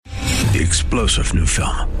The explosive new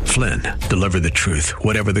film, Flynn, deliver the truth,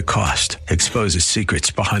 whatever the cost, exposes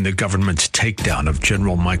secrets behind the government's takedown of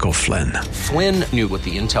General Michael Flynn. Flynn knew what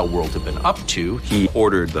the intel world had been up to. He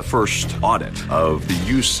ordered the first audit of the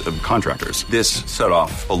use of contractors. This set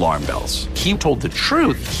off alarm bells. He told the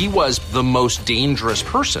truth. He was the most dangerous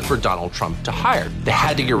person for Donald Trump to hire. They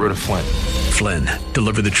had to get rid of Flynn. Flynn,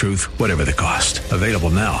 deliver the truth, whatever the cost. Available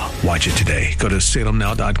now. Watch it today. Go to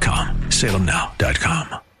salemnow.com.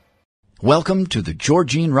 salemnow.com. Welcome to the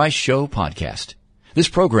Georgene Rice Show podcast. This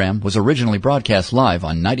program was originally broadcast live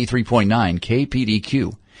on 93.9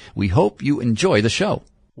 KPDQ. We hope you enjoy the show.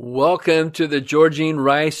 Welcome to the Georgene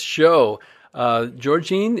Rice Show.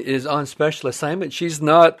 Georgene is on special assignment. She's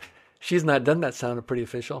not done that. Sounded pretty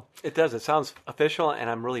official. It does. It sounds official, and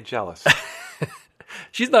I'm really jealous.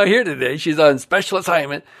 She's not here today. She's on special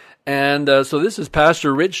assignment. And so this is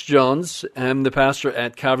Pastor Rich Jones. I'm the pastor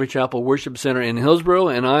at Calvary Chapel Worship Center in Hillsboro,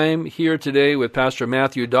 and I'm here today with Pastor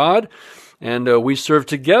Matthew Dodd, and we serve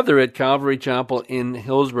together at Calvary Chapel in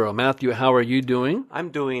Hillsboro. Matthew, how are you doing?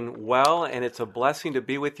 I'm doing well, and it's a blessing to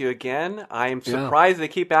be with you again. I am surprised they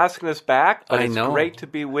keep asking us back, but it's great to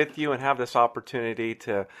be with you and have this opportunity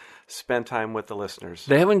to spend time with the listeners.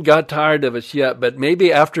 They haven't got tired of us yet, but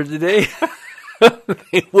maybe after today...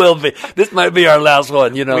 It will be. This might be our last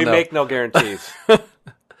one. We make no guarantees.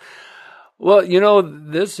 Well,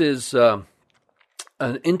 this is an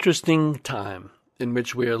interesting time in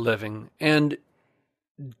which we are living, and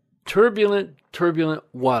turbulent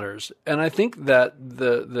waters. And I think that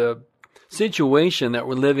the situation that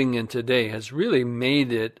we're living in today has really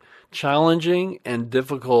made it challenging and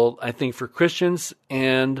difficult, I think, for Christians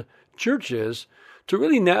and churches to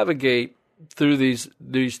really navigate through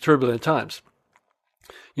these turbulent times.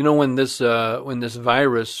 When this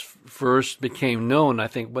virus first became known, I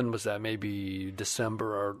think, when was that? Maybe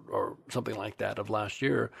December or something like that of last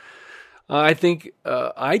year. I think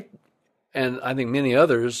I think many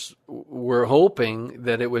others were hoping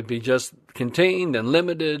that it would be just contained and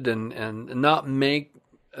limited and not make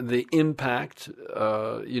the impact.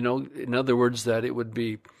 In other words, that it would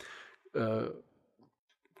be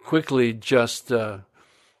quickly just.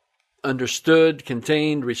 Understood,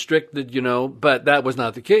 contained, restricted, but that was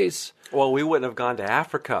not the case. Well, we wouldn't have gone to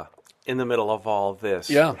Africa in the middle of all of this.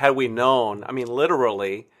 Yeah. Had we known,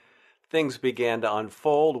 literally, things began to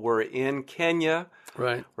unfold. We're in Kenya.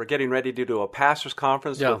 Right. We're getting ready to do a pastor's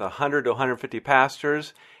conference with 100 to 150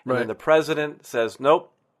 pastors. And then the president says,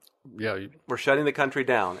 nope. Yeah, we're shutting the country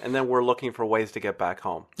down, and then we're looking for ways to get back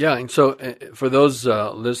home. Yeah, and so for those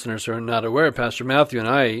listeners who are not aware, Pastor Matthew and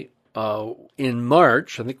I, in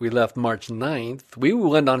March, I think we left March 9th, we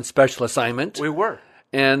went on special assignment. We were.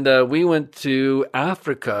 And we went to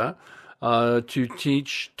Africa to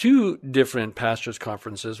teach two different pastors'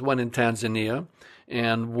 conferences, one in Tanzania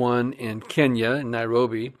and one in Kenya, in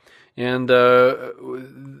Nairobi. And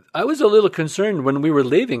I was a little concerned when we were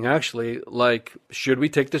leaving, actually, should we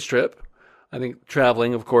take this trip? I think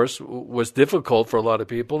traveling, of course, was difficult for a lot of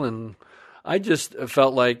people. And I just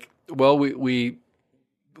felt like, well,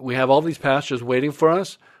 we have all these pastors waiting for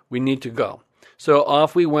us. We need to go. So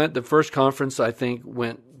off we went. The first conference, I think,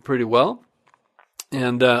 went pretty well.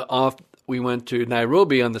 And off we went to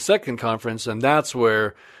Nairobi on the second conference, and that's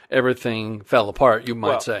where everything fell apart, you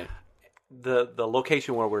might say. The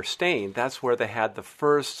location where we're staying, that's where they had the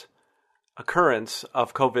first occurrence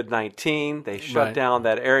of COVID-19. They shut down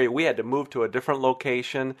that area. We had to move to a different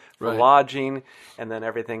location for lodging, and then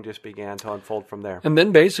everything just began to unfold from there. And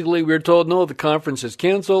then basically we were told, no, the conference is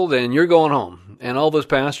canceled and you're going home. And all those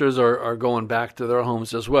pastors are going back to their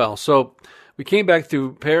homes as well. So we came back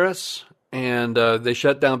through Paris, and they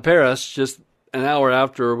shut down Paris just an hour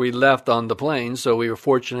after we left on the plane. So we were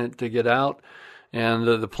fortunate to get out, and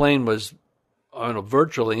the plane was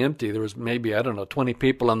virtually empty. There was maybe, 20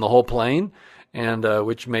 people on the whole plane, and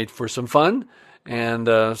which made for some fun and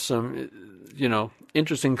some,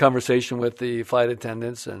 interesting conversation with the flight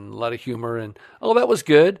attendants and a lot of humor, and that was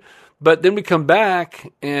good. But then we come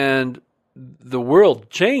back, and the world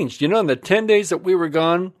changed. In the 10 days that we were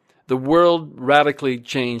gone, the world radically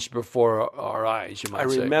changed before our eyes, you might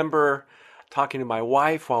say. I remember talking to my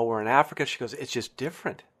wife while we're in Africa. She goes, it's just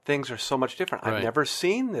different. Things are so much different. I've never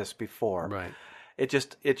seen this before. Right. It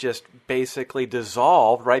just basically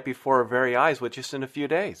dissolved right before our very eyes, with just in a few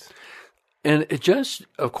days. And it just,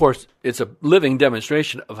 of course, it's a living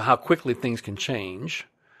demonstration of how quickly things can change.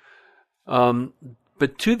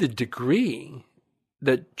 But to the degree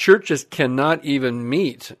that churches cannot even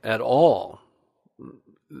meet at all,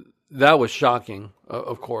 that was shocking,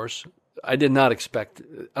 of course. I did not expect,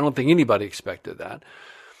 I don't think anybody expected that.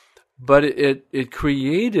 but it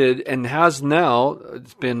created and has now,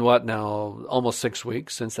 it's been almost 6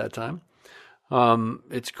 weeks since that time.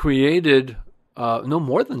 It's created, no,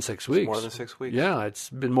 more than 6 weeks. More than 6 weeks. Yeah, it's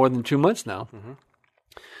been more than 2 months now. Mm-hmm.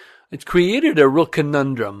 It's created a real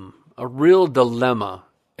conundrum, a real dilemma.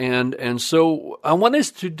 And so I want us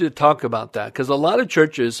to talk about that, because a lot of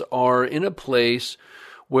churches are in a place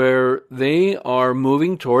where they are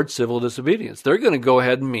moving towards civil disobedience. They're going to go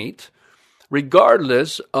ahead and meet,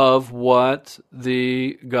 regardless of what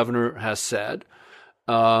the governor has said.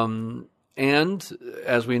 And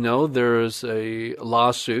as we know, there is a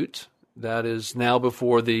lawsuit that is now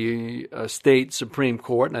before the state Supreme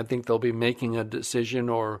Court, and I think they'll be making a decision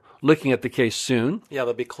or looking at the case soon. Yeah,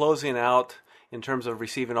 they'll be closing out in terms of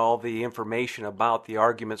receiving all the information about the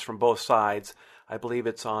arguments from both sides. I believe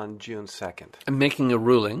it's on June 2nd. And making a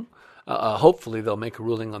ruling. Hopefully they'll make a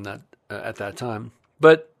ruling on that at that time.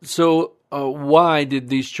 But so why did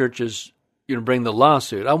these churches bring the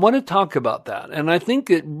lawsuit? I want to talk about that. And I think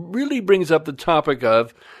it really brings up the topic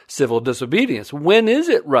of civil disobedience. When is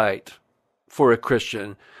it right for a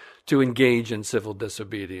Christian to engage in civil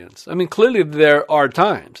disobedience? I mean, clearly there are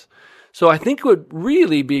times. So I think it would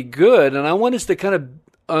really be good, and I want us to kind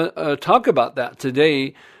of talk about that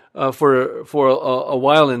today for a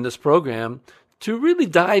while in this program, to really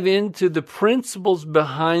dive into the principles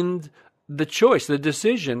behind the choice, the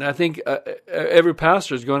decision. I think every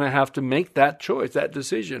pastor is going to have to make that choice, that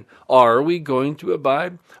decision. Are we going to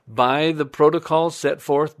abide by the protocols set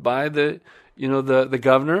forth by the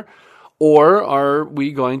governor? Or are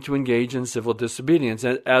we going to engage in civil disobedience,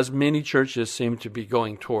 as many churches seem to be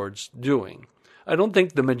going towards doing? I don't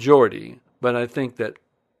think the majority, but I think that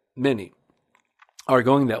many are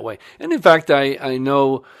going that way. And in fact, I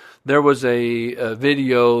know there was a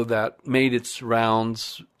video that made its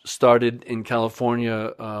rounds, started in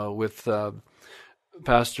California with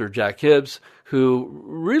Pastor Jack Hibbs, who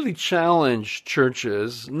really challenged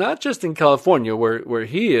churches, not just in California where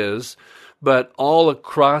he is, but all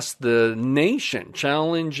across the nation,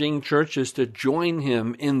 challenging churches to join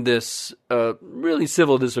him in this really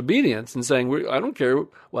civil disobedience and saying, I don't care,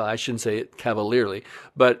 well, I shouldn't say it cavalierly,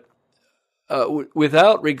 but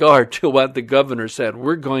without regard to what the governor said,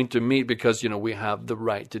 we're going to meet because, we have the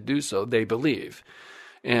right to do so, they believe.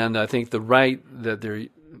 And I think the right that they're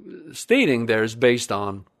stating there is based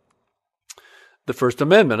on the First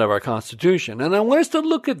Amendment of our Constitution. And I want us to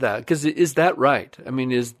look at that, because is that right? I mean,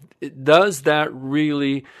 does that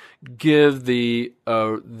really give the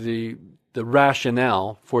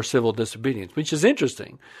rationale for civil disobedience, which is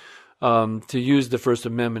interesting, to use the First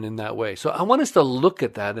Amendment in that way. So I want us to look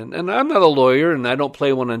at that. And I'm not a lawyer, and I don't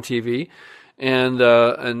play one on TV. And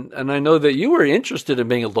I know that you were interested in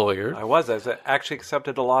being a lawyer. I was actually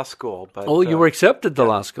accepted to law school. But you were accepted to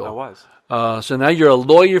law school. I was. So now you're a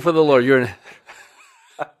lawyer for the Lord.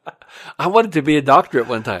 I wanted to be a doctor at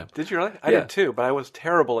one time. Did you really? I did too, but I was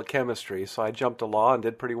terrible at chemistry, so I jumped to law and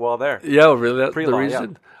did pretty well there. Yeah, really? That's the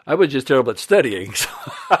reason? Yeah. I was just terrible at studying.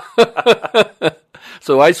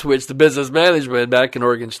 So I switched to business management back in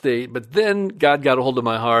Oregon State, but then God got a hold of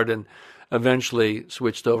my heart and eventually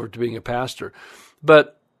switched over to being a pastor.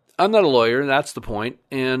 But I'm not a lawyer, and that's the point.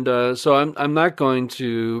 And so I'm not going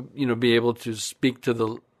to be able to speak to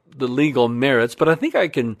the legal merits, but I think I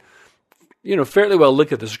can fairly well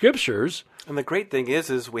look at the scriptures. And the great thing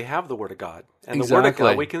is we have the Word of God. And the Word of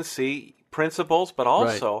God, we can see principles, but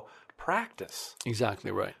also practice. Exactly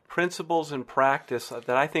right. Principles and practice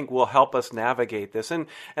that I think will help us navigate this. And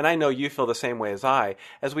I know you feel the same way as I.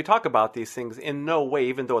 As we talk about these things, in no way,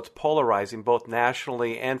 even though it's polarizing both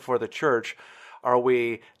nationally and for the church, are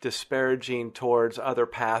we disparaging towards other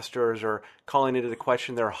pastors or calling into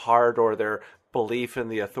question their heart or their belief in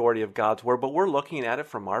the authority of God's Word, but we're looking at it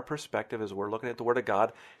from our perspective as we're looking at the Word of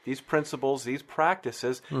God, these principles, these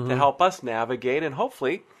practices to help us navigate and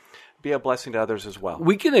hopefully be a blessing to others as well.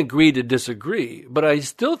 We can agree to disagree, but I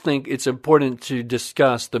still think it's important to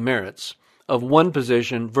discuss the merits of one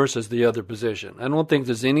position versus the other position. I don't think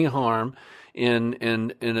there's any harm in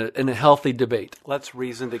a healthy debate. Let's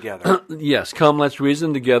reason together. Yes, come, let's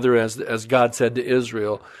reason together, as God said to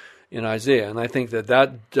Israel in Isaiah. And I think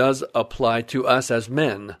that does apply to us as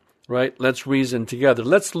men, right? Let's reason together.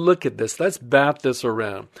 Let's look at this. Let's bat this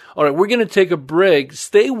around. All right, we're going to take a break.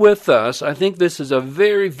 Stay with us. I think this is a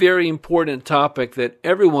very, very important topic that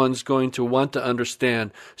everyone's going to want to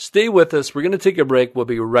understand. Stay with us. We're going to take a break. We'll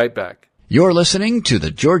be right back. You're listening to the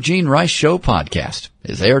Georgene Rice Show podcast.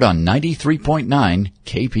 It's aired on 93.9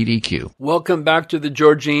 KPDQ. Welcome back to the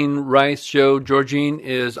Georgene Rice Show. Georgene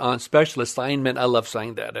is on special assignment. I love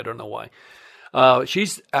saying that. I don't know why.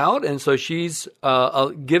 She's out, and so she's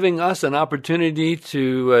giving us an opportunity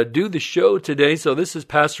to do the show today. So this is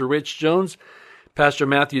Pastor Rich Jones, Pastor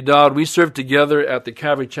Matthew Dodd. We serve together at the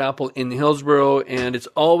Calvary Chapel in Hillsboro, and it's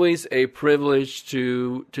always a privilege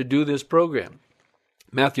to do this program.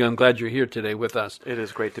 Matthew, I'm glad you're here today with us. It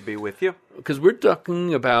is great to be with you. Because we're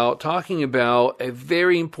talking about a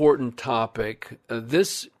very important topic.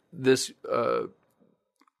 This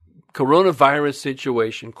coronavirus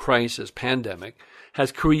situation, crisis, pandemic,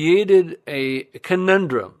 has created a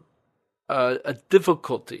conundrum, a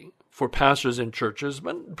difficulty for pastors and churches,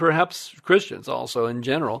 but perhaps Christians also in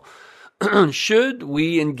general. Should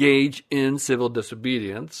we engage in civil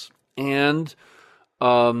disobedience and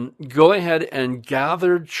go ahead and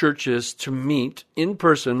gather churches to meet in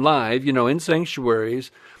person, live, in sanctuaries,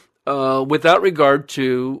 without regard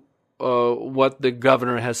to what the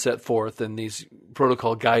governor has set forth in these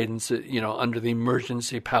protocol guidance, under the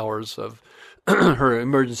emergency powers of her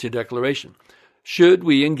emergency declaration? Should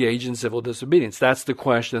we engage in civil disobedience? That's the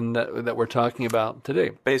question that we're talking about today.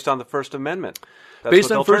 Based on the First Amendment. That's what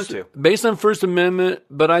they'll turn to. Based on First Amendment,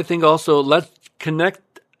 but I think also let's connect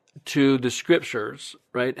to the Scriptures,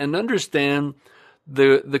 right, and understand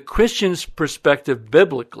the Christian's perspective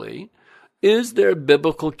biblically. Is there a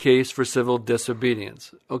biblical case for civil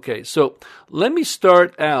disobedience? Okay, so let me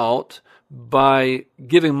start out by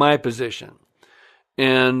giving my position,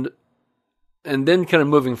 and then kind of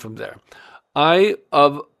moving from there. I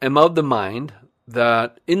am of the mind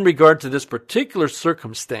that in regard to this particular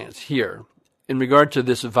circumstance here, in regard to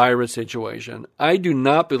this virus situation, I do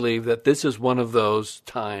not believe that this is one of those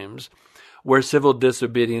times where civil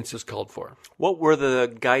disobedience is called for. What were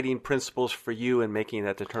the guiding principles for you in making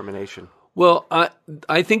that determination? Well,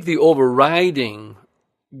 I think the overriding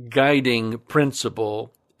guiding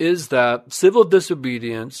principle is that civil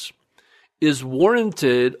disobedience is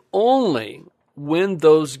warranted only when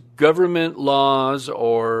those government laws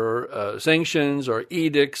or sanctions or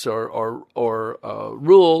edicts or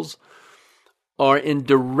rules are in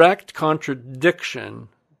direct contradiction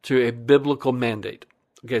to a biblical mandate.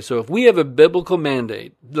 Okay, so if we have a biblical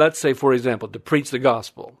mandate, let's say, for example, to preach the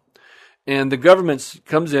gospel, and the government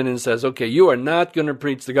comes in and says, okay, you are not going to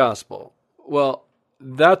preach the gospel. Well,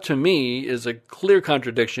 that to me is a clear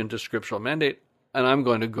contradiction to scriptural mandate, and I'm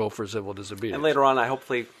going to go for civil disobedience. And later on,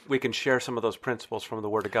 hopefully we can share some of those principles from the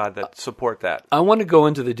Word of God that support that. I want to go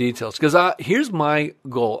into the details, because here's my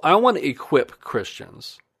goal. I want to equip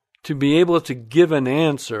Christians to be able to give an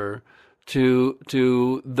answer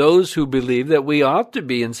to those who believe that we ought to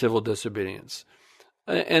be in civil disobedience.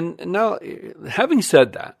 And now, having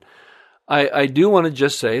said that, I do want to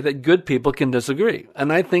just say that good people can disagree.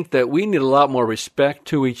 And I think that we need a lot more respect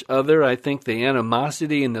to each other. I think the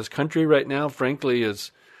animosity in this country right now, frankly,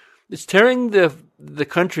 it's tearing the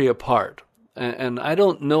country apart. And I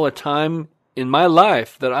don't know a time in my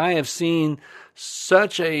life that I have seen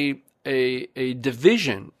such a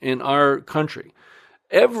division in our country.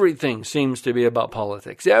 Everything seems to be about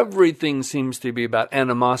politics. Everything seems to be about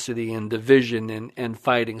animosity and division and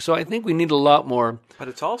fighting. So I think we need a lot more. But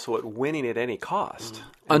it's also at winning at any cost.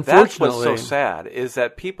 And that's what's so sad, is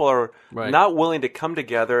that people are not willing to come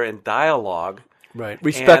together and dialogue. Right.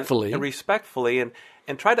 Respectfully.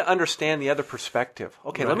 And try to understand the other perspective.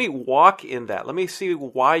 Okay, let me walk in that. Let me see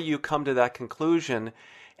why you come to that conclusion,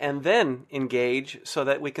 and then engage so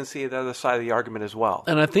that we can see the other side of the argument as well.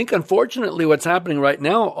 And I think, unfortunately, what's happening right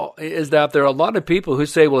now is that there are a lot of people who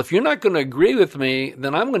say, well, if you're not going to agree with me,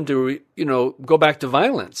 then I'm going to, go back to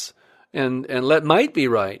violence and let might be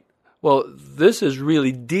right. Well, this is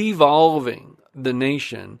really devolving the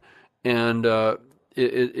nation, and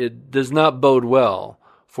it does not bode well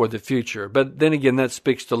for the future. But then again, that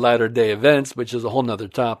speaks to latter-day events, which is a whole other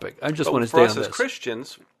topic. I just want to stay on this. For us as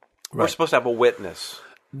Christians, we're supposed to have a witness.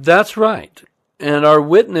 That's right. And our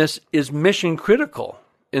witness is mission critical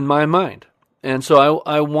in my mind. And so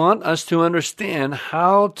I want us to understand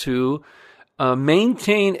how to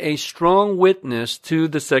maintain a strong witness to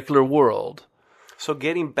the secular world. So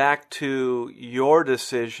getting back to your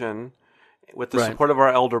decision with the support of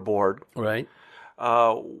our elder board,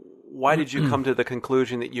 why did you come to the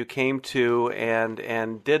conclusion that you came to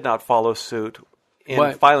and did not follow suit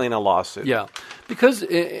in filing a lawsuit? Yeah, because,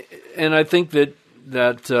 and I think that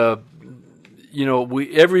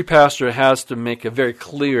every pastor has to make a very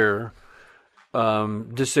clear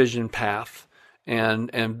decision path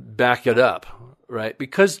and back it up, right?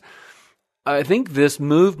 Because I think this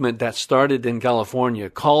movement that started in California,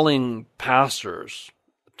 calling pastors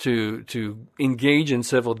to engage in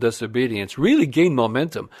civil disobedience, really gained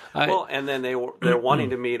momentum. And then they're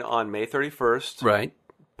wanting to meet on May 31st. Right.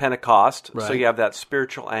 Pentecost. Right. So you have that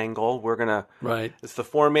spiritual angle. We're gonna. Right. It's the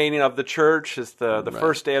formating of the church. It's the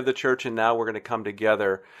first day of the church, and now we're going to come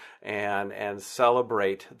together and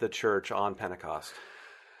celebrate the church on Pentecost.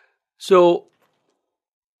 So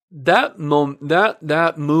that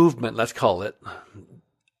movement, let's call it,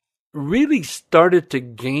 really started to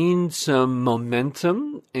gain some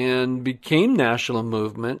momentum and became national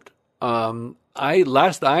movement.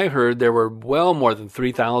 Last I heard, there were well more than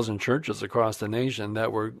 3,000 churches across the nation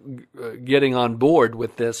that were getting on board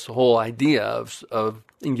with this whole idea of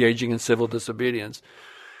engaging in civil disobedience,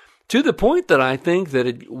 to the point that I think that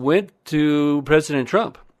it went to President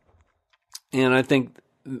Trump. And I think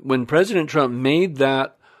when President Trump made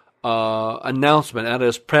that announcement at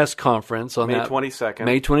his press conference on May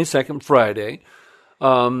 22nd, Friday,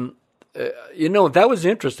 that was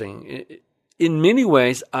interesting. In many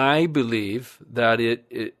ways, I believe that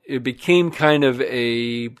it became kind of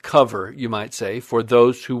a cover, you might say, for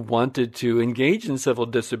those who wanted to engage in civil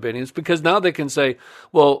disobedience, because now they can say,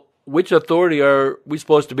 well, which authority are we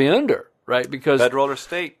supposed to be under, right? Because federal or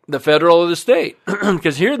state? The federal or the state.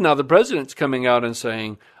 Because here now the president's coming out and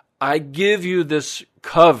saying, I give you this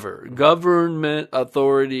cover, government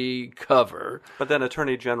authority cover. But then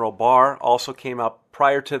Attorney General Barr also came up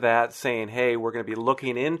prior to that saying, hey, we're going to be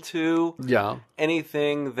looking into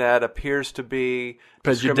anything that appears to be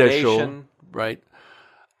prejudicial, right?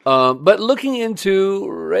 But looking into,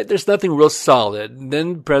 right, there's nothing real solid.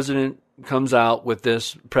 Then the president comes out with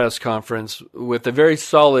this press conference with a very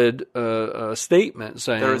solid statement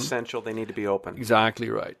saying they're essential, they need to be open. Exactly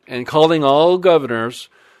right. And calling all governors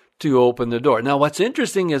to open the door. Now, what's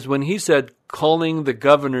interesting is when he said calling the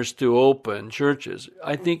governors to open churches,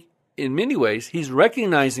 I think in many ways he's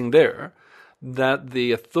recognizing there that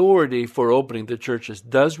the authority for opening the churches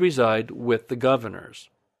does reside with the governors.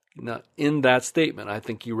 Now, in that statement, I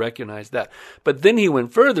think he recognized that. But then he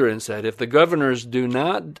went further and said, if the governors do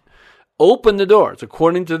not open the doors,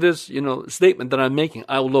 according to this, statement that I'm making,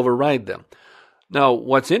 I will override them. Now,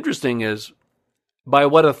 what's interesting is, by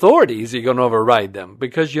what authority is he going to override them?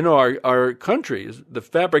 Because, our countries, the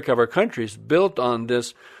fabric of our country is built on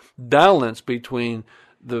this balance between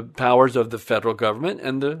the powers of the federal government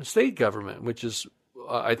and the state government, which is,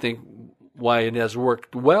 I think, why it has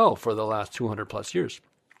worked well for the last 200 plus years.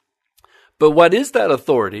 But what is that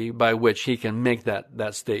authority by which he can make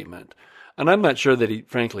that statement? And I'm not sure that he,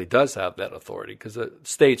 frankly, does have that authority, because the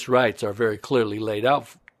states' rights are very clearly laid out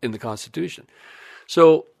in the Constitution.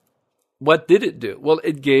 So what did it do? Well,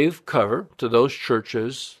 it gave cover to those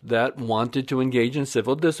churches that wanted to engage in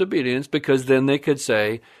civil disobedience, because then they could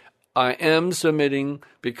say, I am submitting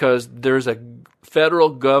because there's a federal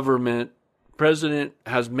government, president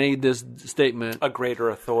has made this statement. A greater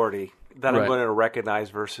authority that I'm going to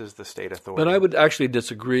recognize versus the state authority. But I would actually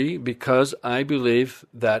disagree, because I believe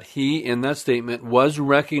that he, in that statement, was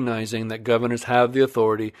recognizing that governors have the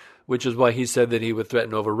authority, which is why he said that he would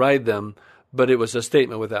threaten to override them, but it was a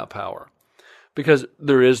statement without power, because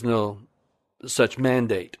there is no such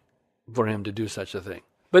mandate for him to do such a thing.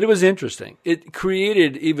 But it was interesting. It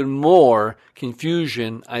created even more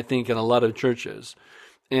confusion, I think, in a lot of churches.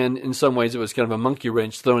 And in some ways, it was kind of a monkey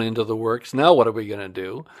wrench thrown into the works. Now what are we going to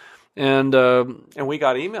do? And we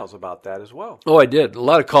got emails about that as well. Oh, I did. A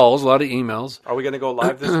lot of calls, a lot of emails. Are we going to go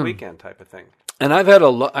live this weekend type of thing? And I've had a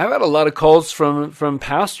lot of calls from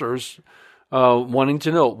pastors wanting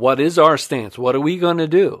to know, what is our stance? What are we going to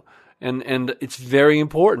do? And it's very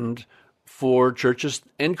important for churches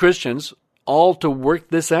and Christians all to work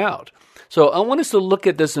this out. So I want us to look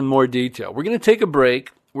at this in more detail. We're going to take a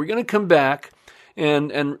break. We're going to come back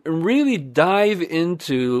and really dive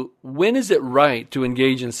into, when is it right to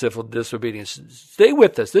engage in civil disobedience? Stay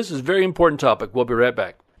with us. This is a very important topic. We'll be right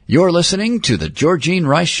back. You're listening to the Georgene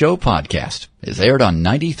Rice Show podcast. It's aired on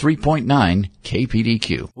 93.9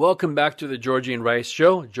 KPDQ. Welcome back to the Georgene Rice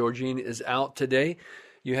Show. Georgene is out today.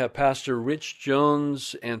 You have Pastor Rich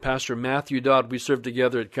Jones and Pastor Matthew Dodd. We serve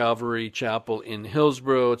together at Calvary Chapel in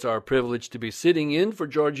Hillsboro. It's our privilege to be sitting in for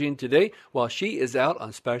Georgene today while she is out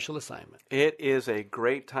on special assignment. It is a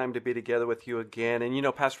great time to be together with you again.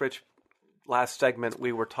 And Pastor Rich, last segment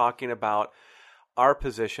we were talking about our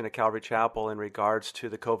position at Calvary Chapel in regards to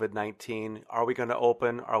the COVID-19. Are we going to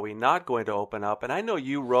open? Are we not going to open up? And I know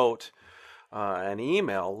you wrote an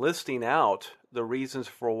email listing out the reasons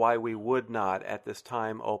for why we would not at this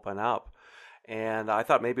time open up. And I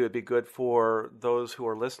thought maybe it would be good for those who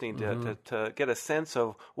are listening to get a sense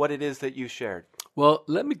of what it is that you shared. Well,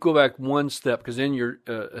 let me go back one step, because in your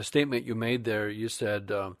a statement you made there, you said,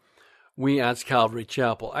 we as Calvary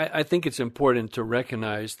Chapel. I think it's important to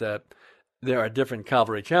recognize that there are different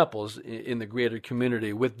Calvary chapels in the greater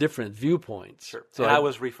community with different viewpoints. Sure. So and I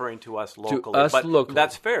was referring to us locally. But locally.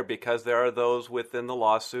 That's fair because there are those within the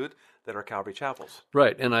lawsuit that are Calvary chapels.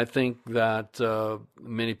 Right, and I think that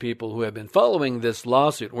many people who have been following this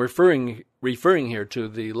lawsuit, referring here to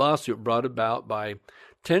the lawsuit brought about by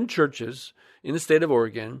 10 churches in the state of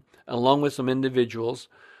Oregon, along with some individuals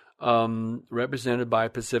represented by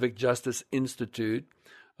Pacific Justice Institute,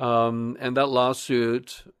 and that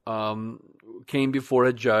lawsuit came before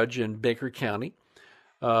a judge in Baker County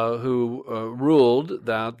who ruled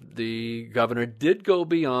that the governor did go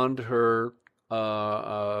beyond her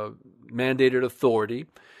mandated authority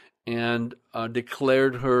and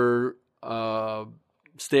declared her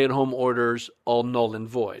stay-at-home orders all null and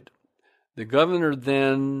void. The governor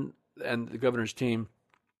then and the governor's team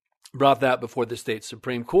brought that before the state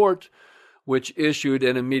Supreme Court, which issued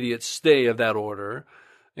an immediate stay of that order,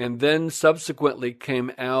 and then subsequently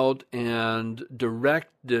came out and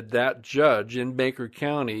directed that judge in Baker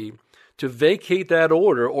County to vacate that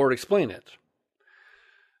order or explain it.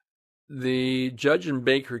 The judge in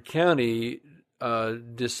Baker County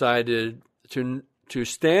decided to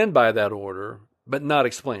stand by that order, but not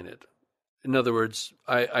explain it. In other words,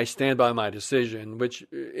 I stand by my decision, which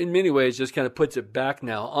in many ways just kind of puts it back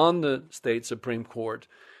now on the state Supreme Court.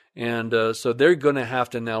 And so they're going to have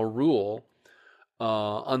to now rule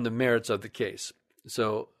on the merits of the case.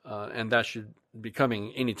 So, and that should be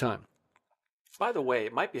coming anytime. By the way,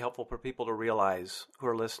 it might be helpful for people to realize who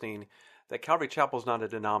are listening that Calvary Chapel is not a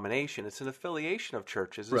denomination. It's an affiliation of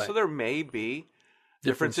churches. And Right. so there may be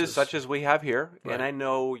differences such as we have here. Right. And I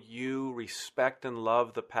know you respect and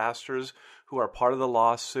love the pastors who are part of the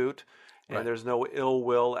lawsuit, and Right. there's no ill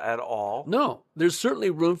will at all. No, there's certainly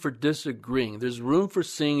room for disagreeing. There's room for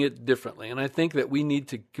seeing it differently. And I think that we need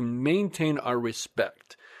to maintain our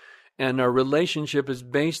respect. And our relationship is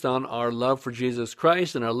based on our love for Jesus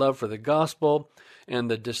Christ and our love for the gospel and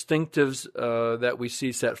the distinctives that we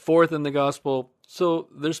see set forth in the gospel. So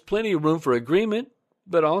there's plenty of room for agreement,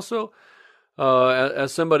 but also,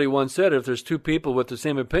 as somebody once said, if there's two people with the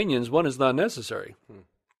same opinions, one is not necessary.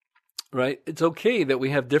 Right? It's okay that we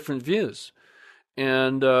have different views.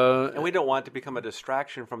 And we don't want it to become a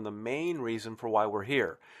distraction from the main reason for why we're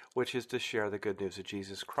here, which is to share the good news of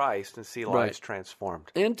Jesus Christ and see lives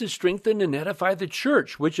transformed. And to strengthen and edify the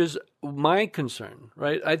church, which is my concern,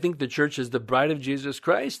 right? I think the church is the bride of Jesus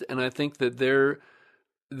Christ, and I think that there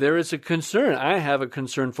is a concern. I have a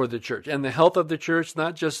concern for the church and the health of the church,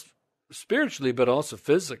 not just spiritually, but also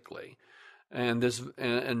physically,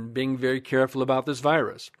 and being very careful about this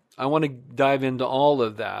virus. I want to dive into all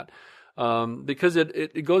of that. Because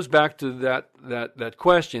it goes back to that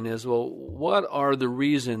question is, well, what are the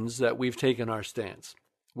reasons that we've taken our stance?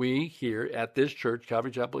 We here at this church,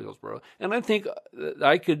 Calvary Chapel, Hillsboro, and I think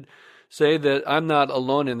I could say that I'm not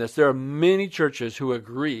alone in this. There are many churches who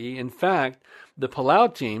agree. In fact, the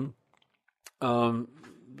Palau team, I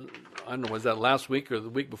don't know, was that last week or the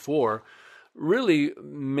week before, really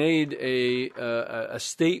made a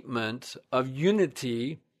statement of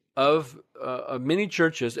unity of many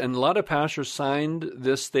churches, and a lot of pastors signed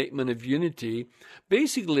this statement of unity.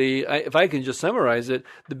 Basically, if I can just summarize it,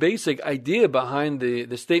 the basic idea behind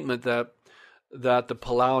the statement that the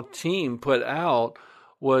Palau team put out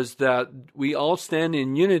was that we all stand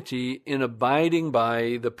in unity in abiding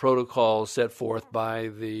by the protocol set forth by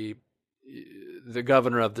the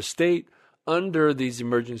governor of the state under these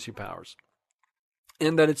emergency powers,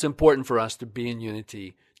 and that it's important for us to be in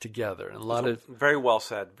unity together. And very well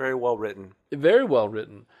said, very well written. Very well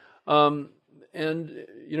written. And,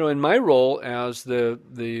 in my role as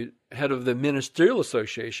the head of the Ministerial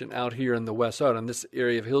Association out here in the West Side, in this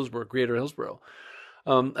area of Hillsboro, Greater Hillsboro,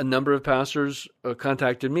 a number of pastors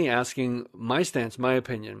contacted me asking my stance, my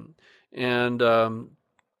opinion. And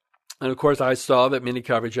of course, I saw that many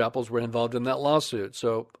Calvary chapels were involved in that lawsuit.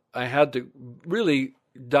 So I had to really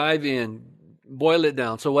dive in, boil it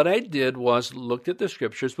down. So what I did was looked at the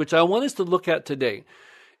scriptures, which I want us to look at today,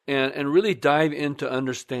 and really dive in to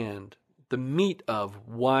understand the meat of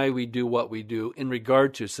why we do what we do in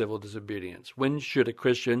regard to civil disobedience. When should a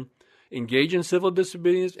Christian engage in civil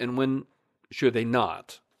disobedience, and when should they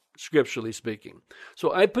not, scripturally speaking?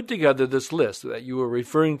 So I put together this list that you were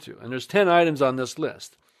referring to, and there's 10 items on this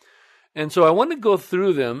list. And so I want to go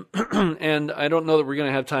through them, and I don't know that we're going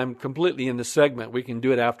to have time completely in this segment. We can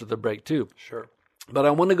do it after the break, too. Sure. But I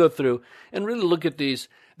want to go through and really look at these.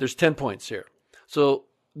 There's 10 points here. So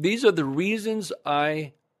these are the reasons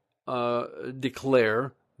I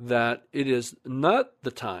declare that it is not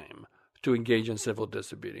the time to engage in civil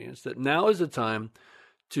disobedience, that now is the time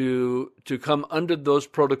to come under those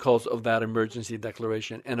protocols of that emergency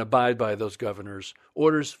declaration and abide by those governor's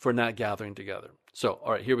orders for not gathering together. So,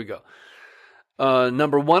 all right, here we go.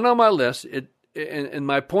 Number one on my list, and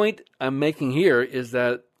my point I'm making here is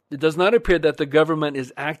that it does not appear that the government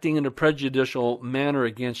is acting in a prejudicial manner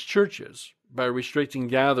against churches by restricting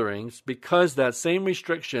gatherings, because that same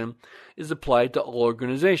restriction is applied to all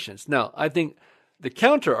organizations. Now, I think the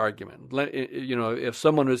counter argument, if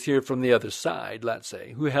someone was here from the other side, let's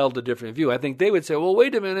say, who held a different view, I think they would say, well,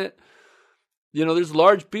 wait a minute, there's a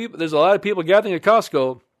lot of people gathering at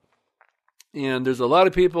Costco, and there's a lot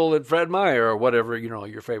of people at Fred Meyer or whatever,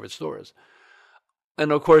 your favorite store is.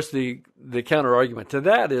 And of course, the counter argument to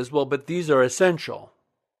that is, well, but these are essential.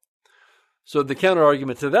 So the counter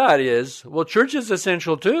argument to that is, well, church is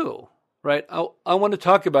essential too, right? I want to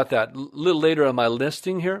talk about that a little later on my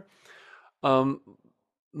listing here.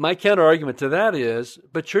 My counter argument to that is,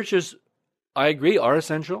 but churches, I agree, are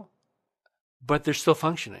essential, but they're still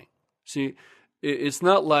functioning. See, it's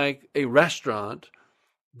not like a restaurant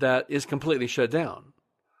that is completely shut down,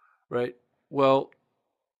 right? Well,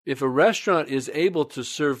 if a restaurant is able to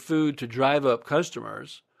serve food to drive up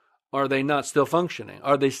customers, are they not still functioning?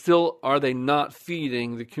 Are they not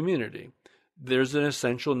feeding the community? There's an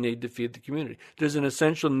essential need to feed the community. There's an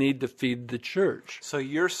essential need to feed the church. So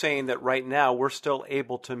you're saying that right now we're still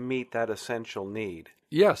able to meet that essential need?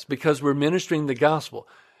 Yes, because we're ministering the gospel.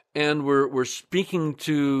 And we're speaking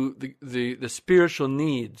to the spiritual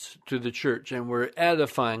needs to the church, and we're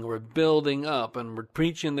edifying, we're building up, and we're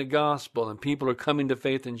preaching the gospel, and people are coming to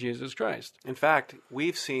faith in Jesus Christ. In fact,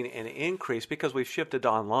 we've seen an increase because we've shifted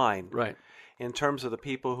online. Right. In terms of the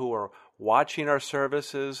people who are watching our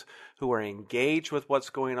services, who are engaged with what's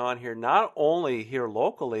going on here, not only here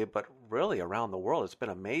locally, but really around the world. It's been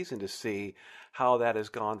amazing to see how that has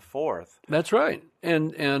gone forth. That's right.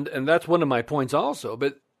 And that's one of my points also,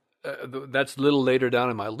 but that's a little later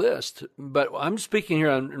down in my list. But I'm speaking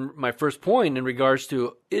here on my first point in regards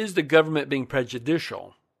to, is the government being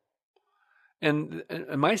prejudicial? And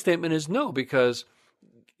my statement is no, because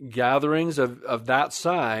gatherings of that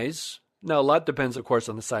size, now a lot depends, of course,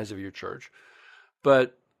 on the size of your church.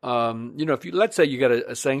 But, if you, let's say you got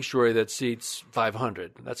a sanctuary that seats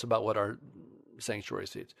 500, that's about what our sanctuary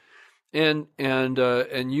seats. And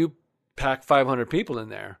you pack 500 people in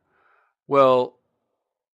there. Well,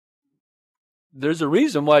 there's a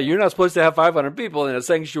reason why you're not supposed to have 500 people in a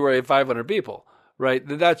sanctuary of 500 people, right?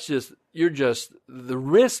 The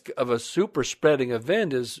risk of a super spreading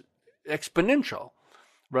event is exponential,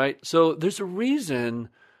 right? So there's a reason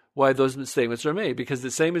why those statements are made, because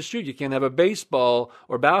the same is true. You can't have a baseball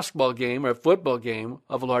or basketball game or a football game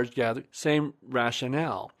of a large gathering. Same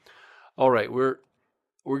rationale. All right, we're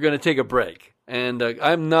going to take a break, and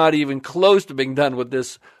I'm not even close to being done with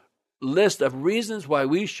this list of reasons why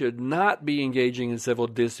we should not be engaging in civil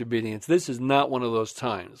disobedience. This is not one of those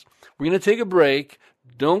times. We're going to take a break.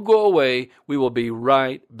 Don't go away. We will be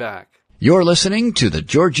right back. You're listening to the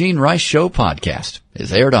Georgene Rice Show podcast.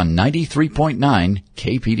 It's aired on 93.9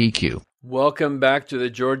 KPDQ. Welcome back to the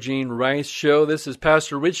Georgene Rice Show. This is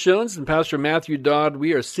Pastor Rich Jones and Pastor Matthew Dodd.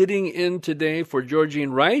 We are sitting in today for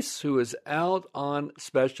Georgene Rice, who is out on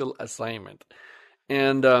special assignment.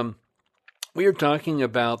 And we are talking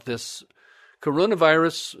about this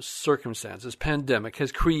coronavirus circumstance. This pandemic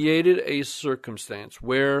has created a circumstance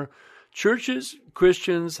where churches,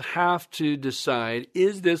 Christians have to decide,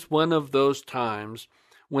 is this one of those times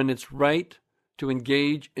when it's right to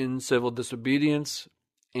engage in civil disobedience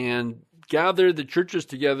and gather the churches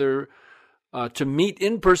together to meet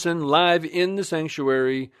in person, live in the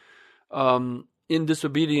sanctuary, in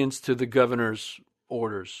disobedience to the governor's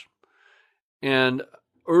orders? And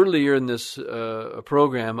earlier in this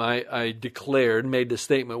program, I made the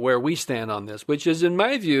statement where we stand on this, which is, in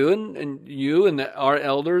my view, and you and our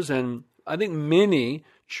elders, and I think many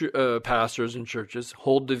pastors and churches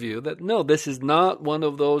hold the view that, no, this is not one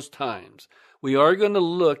of those times. We are going to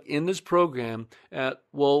look in this program at,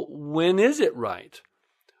 well, when is it right?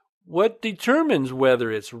 What determines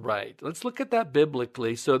whether it's right? Let's look at that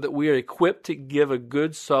biblically so that we are equipped to give a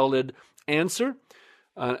good, solid answer.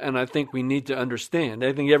 And I think we need to understand.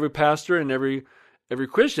 I think every pastor and every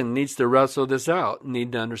Christian needs to wrestle this out,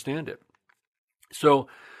 need to understand it. So,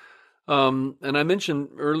 and I mentioned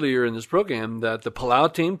earlier in this program that the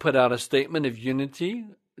Palau team put out a statement of unity,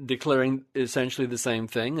 declaring essentially the same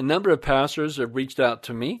thing. A number of pastors have reached out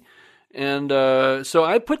to me. And so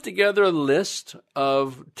I put together a list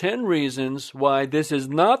of 10 reasons why this is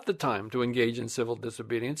not the time to engage in civil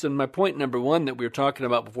disobedience. And my point number one that we were talking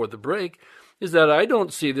about before the break is that I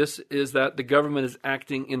don't see this is that the government is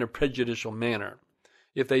acting in a prejudicial manner.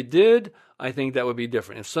 If they did, I think that would be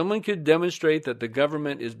different. If someone could demonstrate that the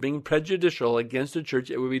government is being prejudicial against the church,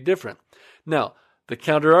 it would be different. Now, the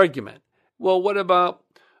counter argument. Well, what about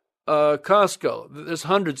Costco? There's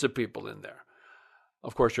hundreds of people in there.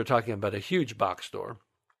 Of course, you're talking about a huge box store.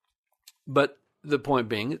 But the point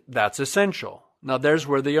being, that's essential. Now, there's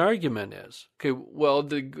where the argument is. Okay, well,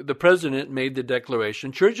 the president made the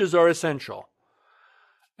declaration, churches are essential.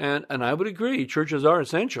 And I would agree, churches are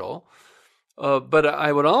essential. But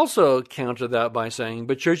I would also counter that by saying,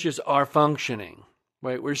 but churches are functioning,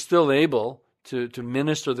 right? We're still able to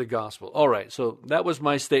minister the gospel. All right, so that was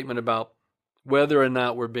my statement about whether or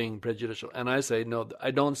not we're being prejudicial. And I say, no,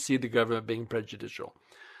 I don't see the government being prejudicial.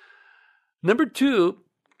 Number two,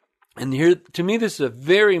 and here, to me, this is a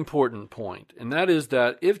very important point, and that is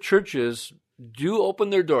that if churches do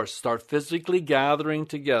open their doors, start physically gathering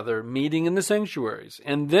together, meeting in the sanctuaries,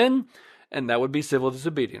 and that would be civil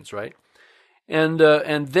disobedience, right? And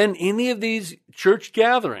then any of these church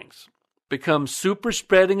gatherings become super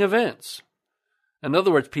spreading events. In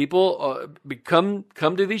other words, people come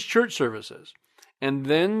to these church services, and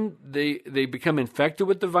then they become infected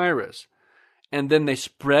with the virus, and then they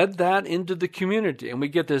spread that into the community, and we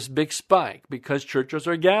get this big spike because churches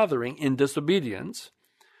are gathering in disobedience.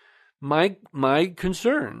 My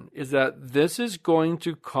concern is that this is going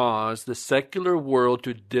to cause the secular world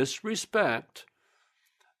to disrespect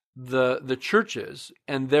the churches,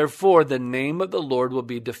 and therefore the name of the Lord will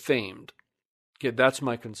be defamed. Okay, that's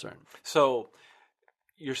my concern. So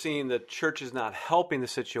you're seeing the church is not helping the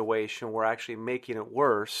situation; we're actually making it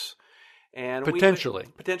worse, and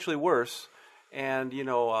potentially worse. And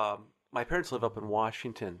my parents live up in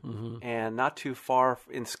Washington, and not too far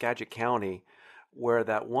in Skagit County, where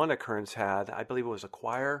that one occurrence had, I believe it was a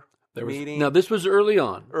choir meeting. Now, this was early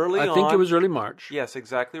on. I think it was early March. Yes,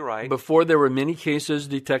 exactly right. Before there were many cases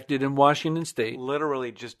detected in Washington State.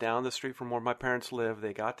 Literally just down the street from where my parents live,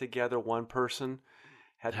 they got together. One person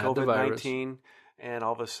had COVID-19, and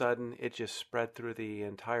all of a sudden it just spread through the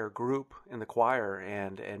entire group in the choir,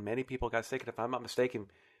 and many people got sick. And if I'm not mistaken,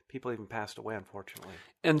 people even passed away, unfortunately.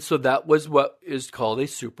 And so that was what is called a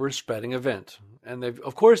super spreading event. And they've,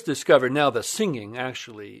 of course, discovered now the singing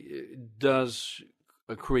actually does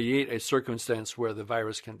create a circumstance where the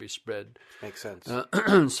virus can be spread. Makes sense.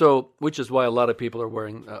 So, which is why a lot of people are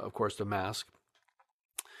wearing, of course, the mask.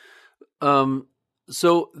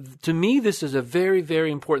 So, to me, this is a very,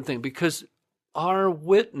 very important thing because our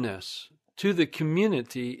witness to the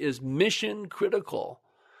community is mission critical.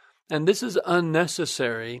 And this is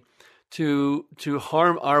unnecessary to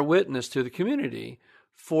harm our witness to the community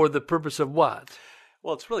for the purpose of what?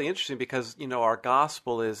 Well, it's really interesting because, our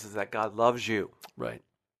gospel is that God loves you. Right.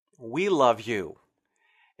 We love you.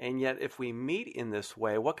 And yet, if we meet in this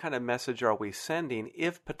way, what kind of message are we sending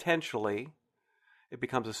if potentially it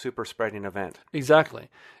becomes a super spreading event? Exactly.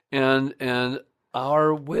 And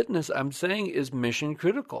our witness, I'm saying, is mission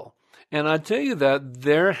critical. And I tell you that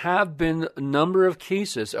there have been a number of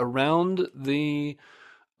cases around the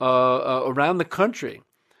country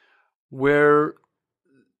where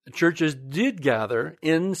churches did gather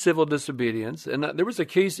in civil disobedience. And there was a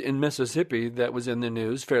case in Mississippi that was in the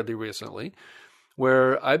news fairly recently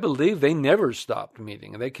where I believe they never stopped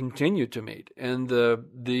meeting and they continued to meet. And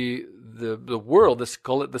the world, let's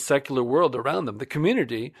call it the secular world around them, the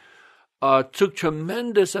community, took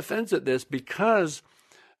tremendous offense at this because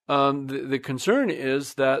the concern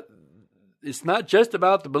is that it's not just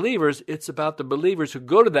about the believers, it's about the believers who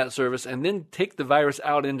go to that service and then take the virus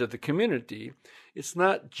out into the community. It's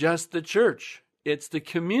not just the church, it's the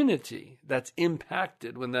community that's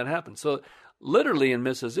impacted when that happens. So literally in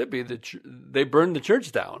Mississippi, they burned the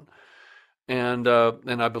church down. And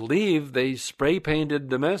I believe they spray painted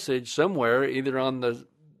the message somewhere, either on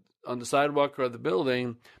the sidewalk or the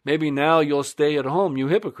building, maybe now you'll stay at home, you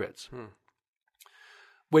hypocrites.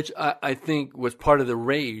 Which I think was part of the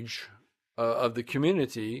rage of the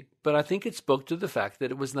community, but I think it spoke to the fact that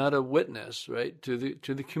it was not a witness, right, to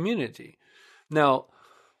the community. Now,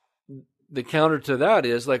 the counter to that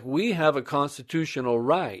is, like, we have a constitutional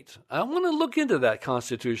right. I want to look into that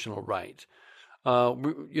constitutional right.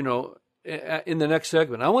 In the next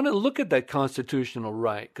segment, I want to look at that constitutional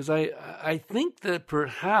right because I think that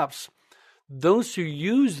perhaps those who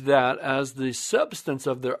use that as the substance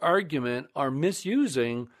of their argument are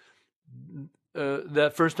misusing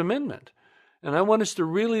that First Amendment. And I want us to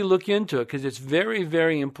really look into it because it's very,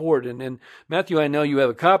 very important. And Matthew, I know you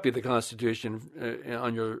have a copy of the Constitution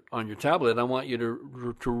on your tablet. I want you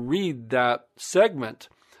to read that segment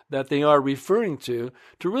that they are referring to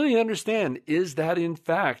really understand, is that in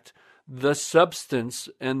fact the substance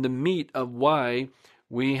and the meat of why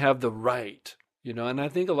we have the right And I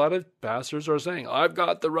think a lot of pastors are saying, I've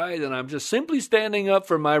got the right, and I'm just simply standing up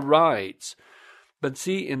for my rights. But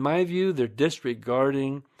see, in my view, they're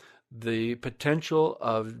disregarding the potential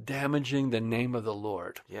of damaging the name of the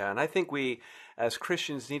Lord. Yeah, and I think we, as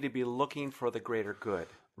Christians, need to be looking for the greater good.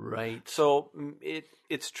 Right. So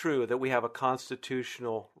it's true that we have a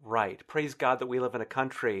constitutional right. Praise God that we live in a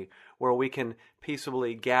country where we can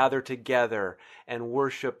peaceably gather together and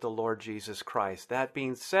worship the Lord Jesus Christ. That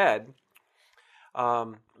being said,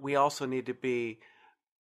 we also need to be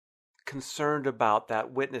concerned about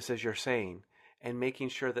that witness, as you're saying, and making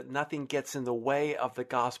sure that nothing gets in the way of the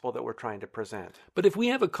gospel that we're trying to present. But if we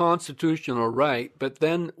have a constitutional right, but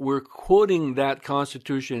then we're quoting that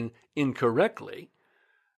constitution incorrectly,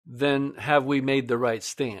 then have we made the right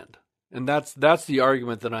stand? And that's the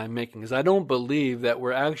argument that I'm making, is I don't believe that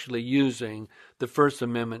we're actually using the First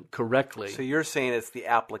Amendment correctly. So you're saying it's the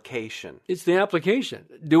application. It's the application.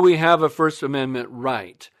 Do we have a First Amendment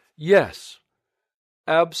right? Yes.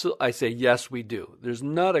 Absolutely. I say yes, we do. There's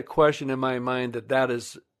not a question in my mind that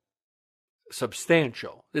is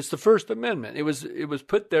substantial. It's the First Amendment. It was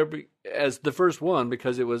put there as the first one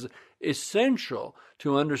because it was essential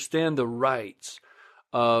to understand the rights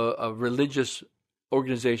of religious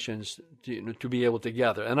organizations to be able to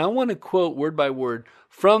gather. And I want to quote word by word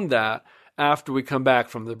from that after we come back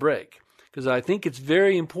from the break, because I think it's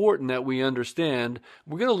very important that we understand.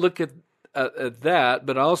 We're going to look at that,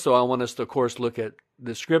 but also I want us to, of course, look at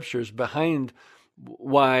the scriptures behind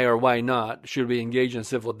why or why not should we engage in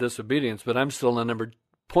civil disobedience. But I'm still on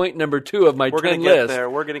point number 2 of my 10 list. We're going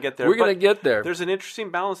to get there. We're going to get there. There's an interesting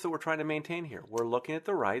balance that we're trying to maintain here. We're looking at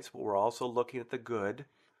the rights, but we're also looking at the good.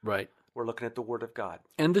 Right. We're looking at the Word of God.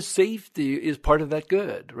 And the safety is part of that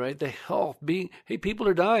good, right? The health, people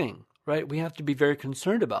are dying, right? We have to be very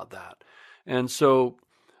concerned about that. And so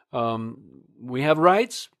we have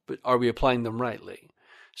rights, but are we applying them rightly?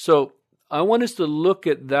 So I want us to look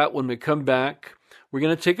at that when we come back. We're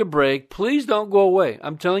going to take a break. Please don't go away.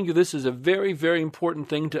 I'm telling you, this is a very, very important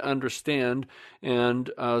thing to understand. And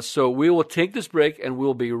so we will take this break, and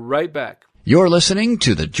we'll be right back. You're listening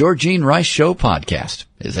to the Georgene Rice Show podcast.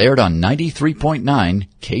 It's aired on 93.9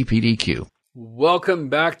 KPDQ. Welcome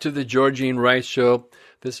back to the Georgene Rice Show.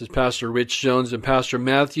 This is Pastor Rich Jones and Pastor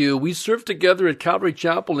Matthew. We serve together at Calvary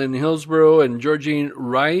Chapel in Hillsboro, and Georgene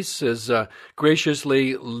Rice has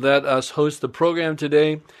graciously let us host the program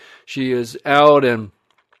today. She is out, and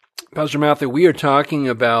Pastor Matthew, we are talking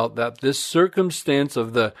about that this circumstance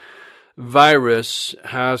of the virus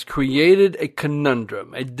has created a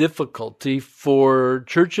conundrum, a difficulty for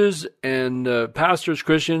churches and pastors,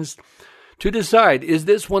 Christians, to decide, is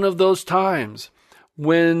this one of those times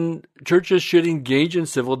when churches should engage in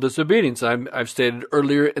civil disobedience? I've stated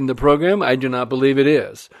earlier in the program, I do not believe it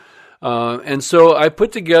is. And so I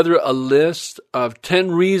put together a list of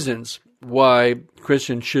 10 reasons why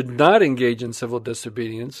Christians should not engage in civil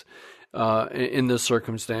disobedience in this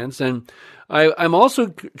circumstance. And I'm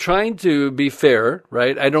also trying to be fair,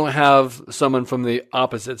 right? I don't have someone from the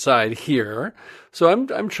opposite side here. So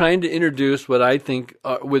I'm trying to introduce what I think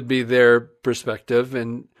would be their perspective,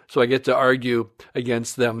 and so I get to argue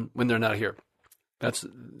against them when they're not here. That's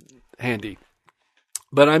handy.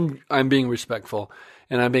 But I'm being respectful,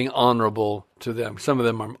 and I'm being honorable to them. Some of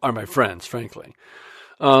them are my friends, frankly.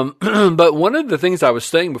 But one of the things I was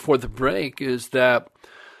saying before the break is that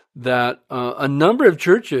a number of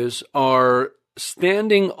churches are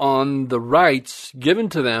standing on the rights given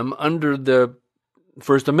to them under the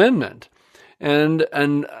First Amendment. And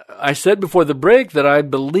I said before the break that I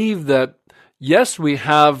believe that, yes, we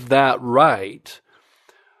have that right,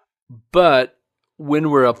 but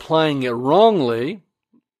when we're applying it wrongly,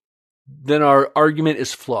 then our argument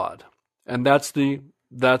is flawed. And that's the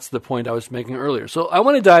point I was making earlier. So I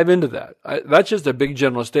want to dive into that. That's just a big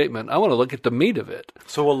general statement. I want to look at the meat of it.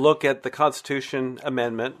 So we'll look at the Constitution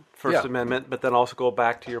Amendment, First Amendment, but then also go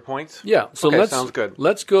back to your points? Yeah. So sounds good.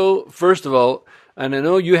 Let's go, first of all, and I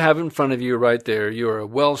know you have in front of you right there, you're a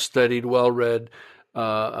well-studied, well-read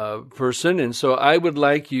person, and so I would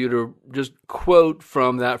like you to just quote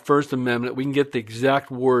from that First Amendment. We can get the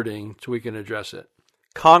exact wording so we can address it.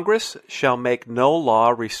 Congress shall make no law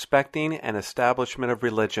respecting an establishment of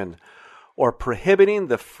religion, or prohibiting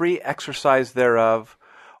the free exercise thereof,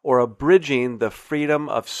 or abridging the freedom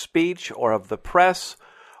of speech or of the press,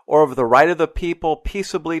 or of the right of the people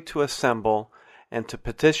peaceably to assemble, and to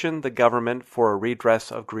petition the government for a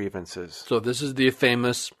redress of grievances. So this is the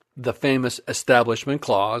famous Establishment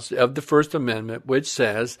Clause of the First Amendment, which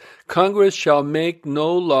says, Congress shall make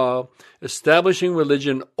no law establishing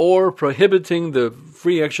religion or prohibiting the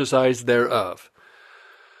free exercise thereof.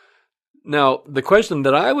 Now, the question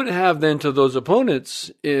that I would have then to those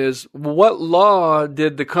opponents is, what law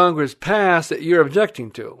did the Congress pass that you're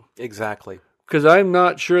objecting to? Exactly. Because I'm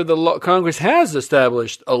not sure Congress has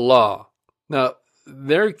established a law. Now,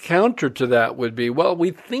 their counter to that would be, well,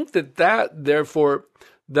 we think therefore,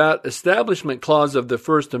 that establishment clause of the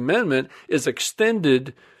First Amendment is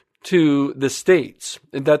extended to the states,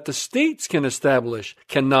 and that the states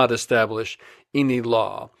cannot establish any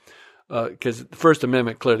law. Because the First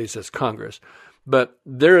Amendment clearly says Congress, but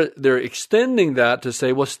they're extending that to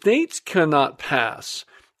say, well, states cannot pass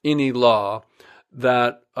any law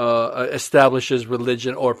that establishes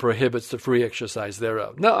religion or prohibits the free exercise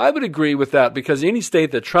thereof. Now, I would agree with that, because any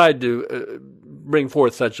state that tried to bring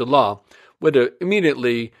forth such a law would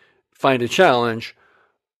immediately find a challenge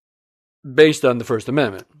based on the First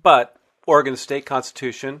Amendment. But Oregon's state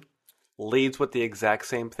constitution leads with the exact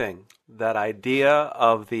same thing. That idea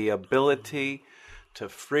of the ability to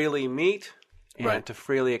freely meet and to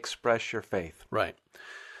freely express your faith. Right.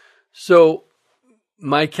 So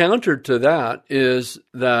my counter to that is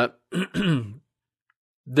that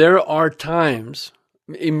there are times,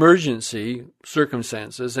 emergency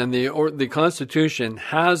circumstances, and the Constitution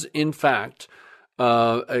has, in fact,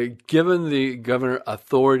 given the governor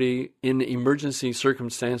authority in emergency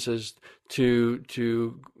circumstances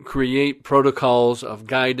to create protocols of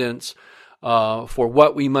guidance for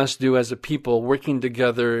what we must do as a people, working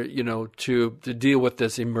together, to deal with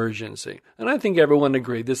this emergency. And I think everyone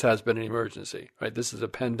agreed this has been an emergency, right? This is a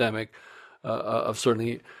pandemic of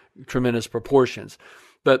certainly tremendous proportions.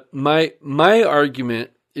 But my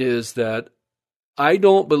argument is that I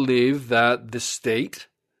don't believe that the state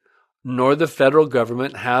nor the federal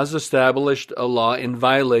government has established a law in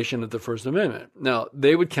violation of the First Amendment. Now,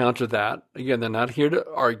 they would counter that. Again, they're not here to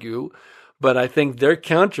argue, but I think their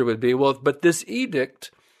counter would be, well, but this edict,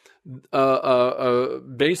 based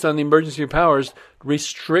on the emergency powers,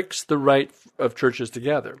 restricts the right of churches to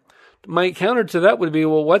gather. My counter to that would be,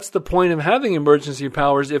 well, what's the point of having emergency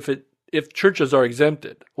powers if churches are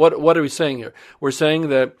exempted? What are we saying here? We're saying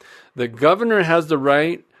that the governor has the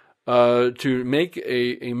right to make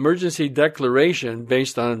a emergency declaration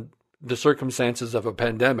based on the circumstances of a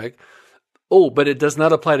pandemic. Oh, but it does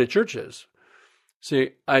not apply to churches.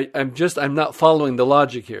 See, I'm not following the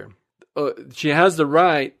logic here. She has the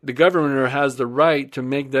right, the governor has the right to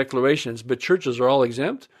make declarations, but churches are all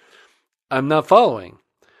exempt? I'm not following.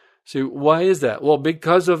 See, why is that? Well,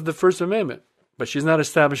 because of the First Amendment. But she's not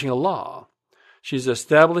establishing a law. She's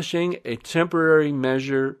establishing a temporary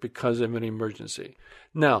measure because of an emergency.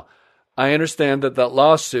 Now, I understand that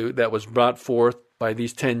lawsuit that was brought forth by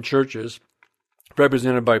these 10 churches,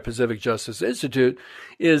 represented by Pacific Justice Institute,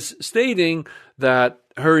 is stating that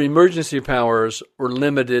her emergency powers were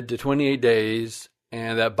limited to 28 days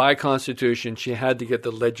and that by Constitution she had to get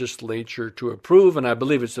the legislature to approve, and I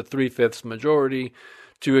believe it's a 3/5 majority,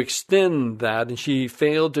 to extend that, and she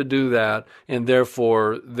failed to do that, and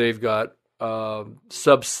therefore they've got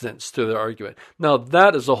substance to their argument. Now,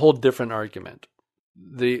 that is a whole different argument.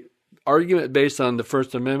 The argument based on the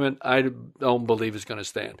First Amendment, I don't believe is going to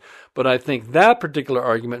stand. But I think that particular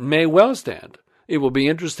argument may well stand. It will be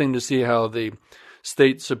interesting to see how the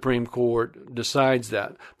state Supreme Court decides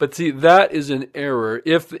that. But see, that is an error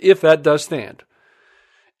if that does stand.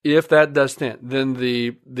 If that does stand, then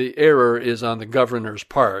the error is on the governor's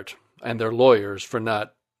part and their lawyers for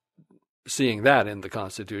not seeing that in the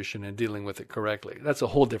Constitution and dealing with it correctly. That's a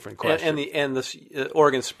whole different question. And the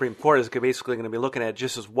Oregon Supreme Court is basically going to be looking at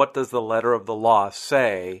just as what does the letter of the law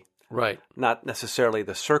say, right? Not necessarily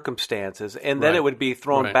the circumstances. And then it would be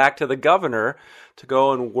thrown back to the governor to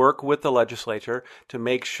go and work with the legislature to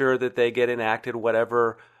make sure that they get enacted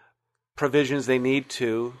whatever provisions they need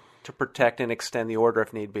to protect and extend the order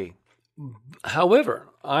if need be. However,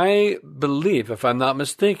 I believe, if I'm not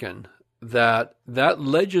mistaken, that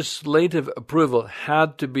legislative approval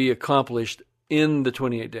had to be accomplished in the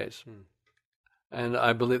 28 days. And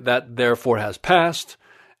I believe that therefore has passed,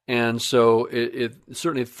 and so it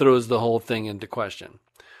certainly throws the whole thing into question.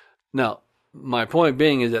 Now, my point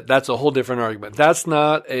being is that that's a whole different argument. That's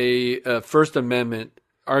not a First Amendment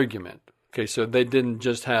argument. Okay, so they didn't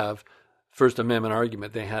just have First Amendment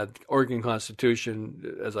argument. They had Oregon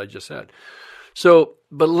Constitution, as I just said. So,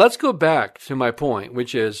 but let's go back to my point,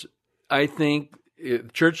 which is I think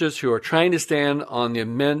churches who are trying to stand on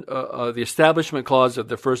the Establishment Clause of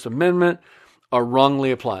the First Amendment are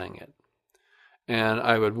wrongly applying it. And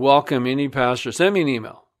I would welcome any pastor. Send me an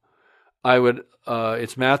email.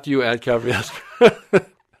 It's Matthew at Calvary.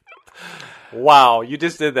 Wow, you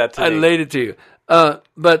just did that to me. I laid it to you.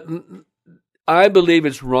 But I believe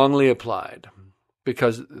it's wrongly applied.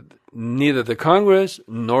 because neither the Congress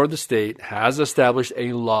nor the state has established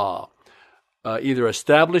a law either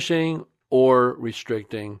establishing or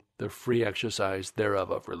restricting the free exercise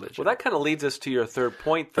thereof of religion. Well, that kind of leads us to your third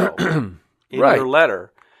point, though, in Right. your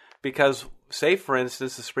letter. Because, say, for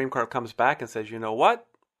instance, the Supreme Court comes back and says, you know what?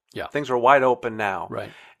 Yeah. Things are wide open now.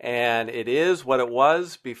 Right. And it is what it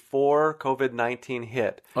was before COVID-19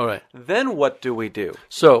 hit. All right. Then what do we do?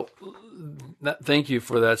 So, thank you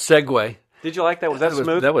for that segue. Did you like that? Was that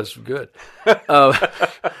smooth? That was good.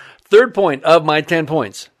 Third point of my 10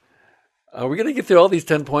 points. Are we going to get through all these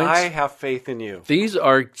 10 points? I have faith in you. These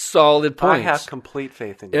are solid points. I have complete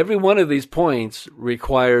faith in you. Every one of these points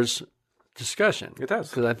requires discussion. It does.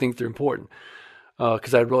 Because I think they're important.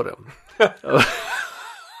 Because I wrote them.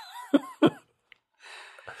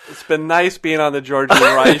 It's been nice being on the George and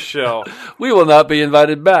Rice show. We will not be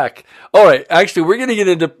invited back. All right. Actually, we're going to get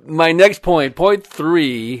into my next point, point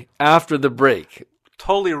 3, after the break.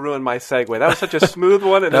 Totally ruined my segue. That was such a smooth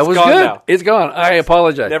one, and That it's was gone good. now. It's gone. I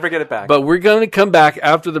apologize. Never get it back. But we're going to come back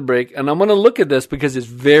after the break, and I'm going to look at this because it's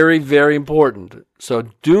very, very important. So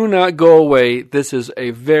do not go away. This is a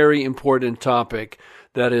very important topic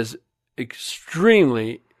that is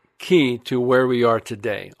extremely key to where we are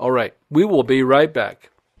today. All right. We will be right back.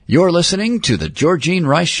 You're listening to the Georgene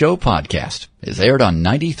Rice Show podcast. It's aired on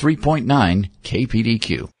 93.9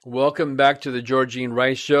 KPDQ. Welcome back to the Georgene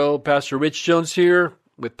Rice Show. Pastor Rich Jones here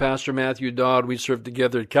with Pastor Matthew Dodd. We serve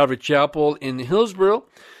together at Calvary Chapel in Hillsboro,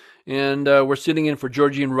 and we're sitting in for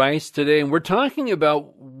Georgene Rice today, and we're talking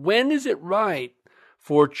about when is it right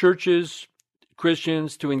for churches,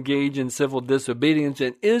 Christians, to engage in civil disobedience,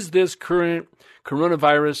 and is this current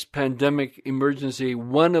coronavirus pandemic emergency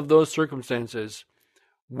one of those circumstances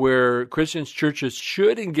where Christians, churches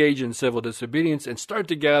should engage in civil disobedience and start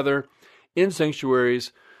to gather in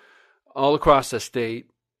sanctuaries all across the state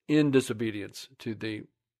in disobedience to the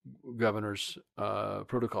governor's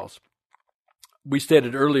protocols. We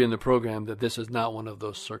stated earlier in the program that this is not one of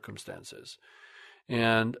those circumstances.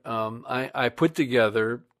 And I put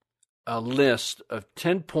together a list of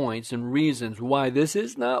 10 points and reasons why this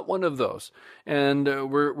is not one of those. And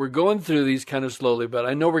we're going through these kind of slowly, but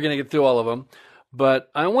I know we're going to get through all of them.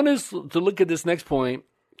 But I want us to look at this next point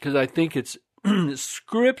because I think it's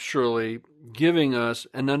scripturally giving us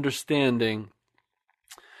an understanding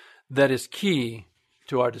that is key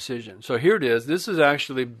to our decision. So here it is. This is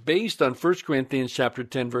actually based on 1 Corinthians chapter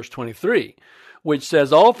 10, verse 23, which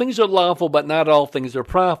says, all things are lawful, but not all things are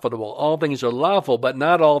profitable. All things are lawful, but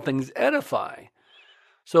not all things edify.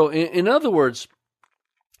 So in other words,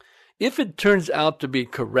 if it turns out to be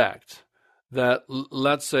correct, that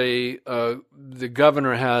let's say the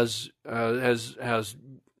governor has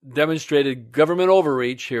demonstrated government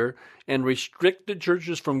overreach here and restricted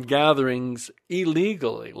churches from gatherings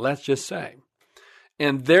illegally, let's just say,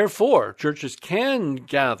 and therefore churches can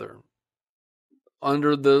gather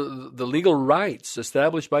under the legal rights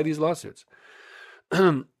established by these lawsuits.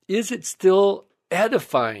 Is it still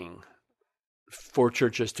edifying for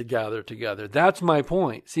churches to gather together? That's my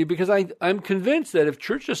point. See, because I'm convinced that if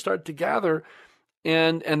churches start to gather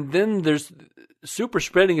and then there's super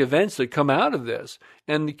spreading events that come out of this,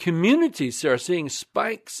 and the communities are seeing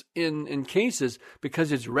spikes in cases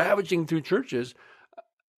because it's ravaging through churches,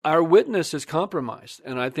 our witness is compromised.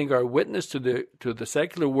 And I think our witness to the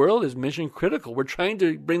secular world is mission critical. We're trying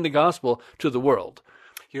to bring the gospel to the world.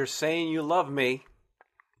 You're saying you love me,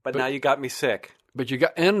 but now you got me sick. But you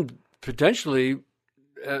got, and potentially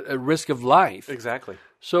at risk of life. Exactly.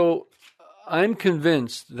 So I'm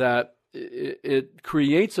convinced that it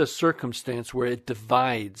creates a circumstance where it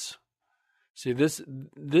divides. See,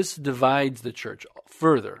 this divides the church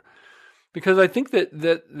further. Because I think that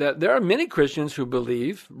there are many Christians who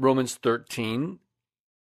believe Romans 13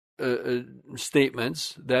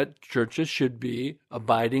 statements that churches should be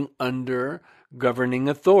abiding under governing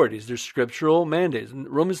authorities. There's scriptural mandates. And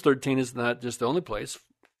Romans 13 is not just the only place.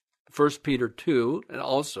 1 Peter 2 and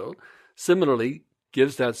also similarly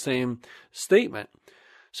gives that same statement.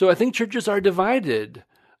 So I think churches are divided.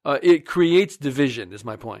 It creates division, is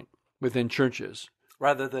my point, within churches.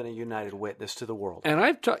 Rather than a united witness to the world. And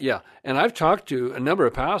I've talked to a number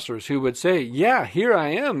of pastors who would say, yeah, here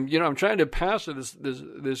I am. I'm trying to pastor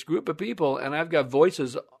this group of people, and I've got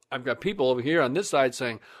voices. I've got people over here on this side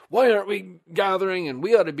saying, why aren't we gathering? And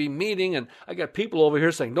we ought to be meeting. And I got people over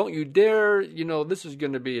here saying, don't you dare. This is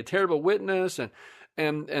going to be a terrible witness.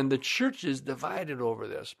 And the church is divided over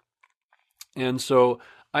this. And so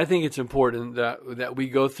I think it's important that we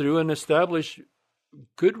go through and establish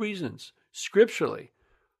good reasons scripturally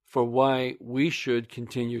for why we should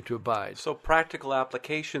continue to abide. So practical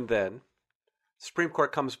application then. Supreme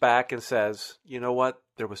Court comes back and says, you know what,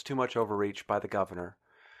 there was too much overreach by the governor.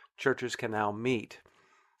 Churches can now meet.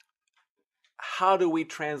 How do we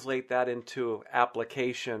translate that into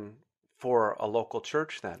application for a local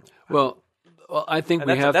church then? Well, I think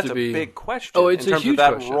that's a big question. Oh, it's in terms a huge of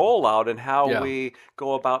that question. rollout and how we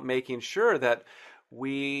go about making sure that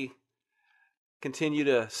we continue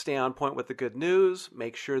to stay on point with the good news,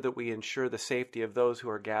 make sure that we ensure the safety of those who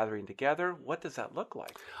are gathering together. What does that look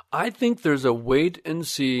like? I think there's a wait and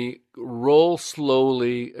see, roll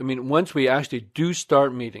slowly. I mean, once we actually do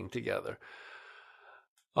start meeting together,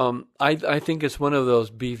 I think it's one of those,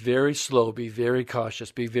 be very slow, be very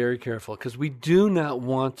cautious, be very careful, because we do not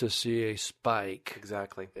want to see a spike.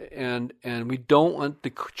 Exactly. And we don't want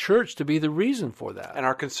the church to be the reason for that. And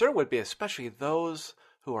our concern would be especially those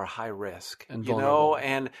who are high risk, and vulnerable,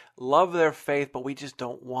 and love their faith, but we just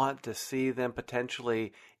don't want to see them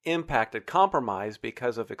potentially impacted, compromised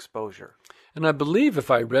because of exposure. And I believe,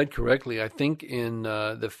 if I read correctly, I think in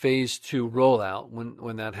the Phase 2 rollout,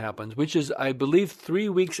 when that happens, which is, I believe, 3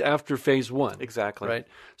 weeks after Phase 1. Exactly. Right?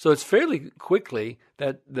 So it's fairly quickly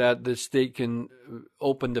that the state can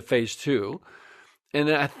open to Phase 2. And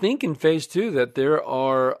I think in Phase 2 that there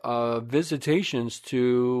are visitations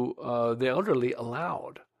to the elderly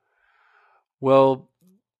allowed. Well,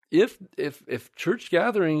 if church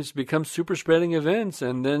gatherings become super spreading events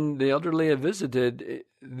and then the elderly are visited,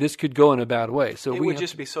 this could go in a bad way. So it would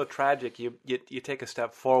just be so tragic. You take a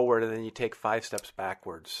step forward and then you take 5 steps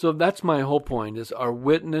backwards. So that's my whole point, is our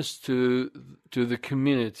witness to the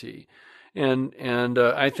community. And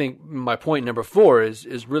I think my point number 4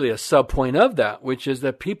 is really a sub point of that, which is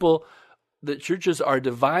that churches are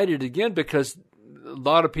divided again because a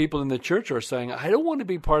lot of people in the church are saying, I don't want to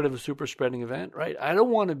be part of a super spreading event, right? I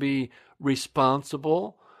don't want to be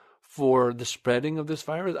responsible for the spreading of this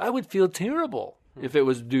virus. I would feel terrible if it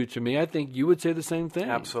was due to me. I think you would say the same thing.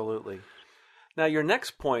 Absolutely. Now, your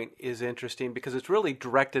next point is interesting because it's really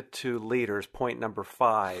directed to leaders, point number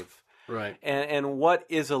 5. Right. And what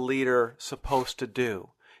is a leader supposed to do?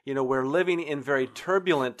 You know, we're living in very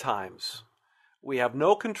turbulent times. We have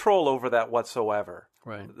no control over that whatsoever.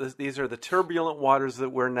 Right. These are the turbulent waters that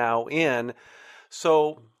we're now in.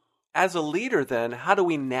 So as a leader then, how do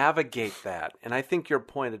we navigate that? And I think your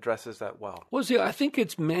point addresses that well. Well, see, I think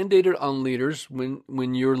it's mandated on leaders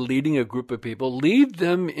when you're leading a group of people, lead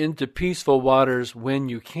them into peaceful waters when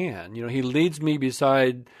you can. You know, he leads me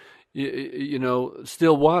beside,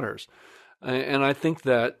 still waters. And I think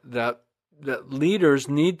that leaders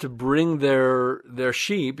need to bring their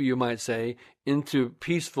sheep, you might say, into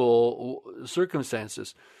peaceful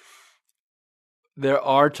circumstances. There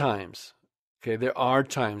are times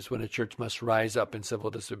when a church must rise up in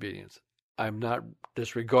civil disobedience. I'm not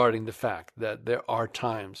disregarding the fact that there are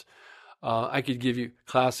times. I could give you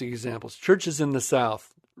classic examples. Churches in the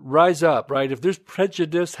South, rise up, right? If there's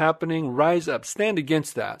prejudice happening, rise up, stand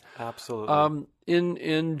against that. Absolutely.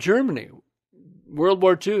 In Germany, World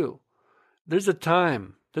War II, there's a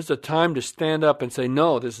time to stand up and say,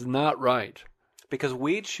 no, this is not right. Because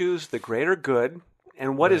we choose the greater good.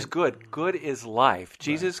 And what is good? Good is life.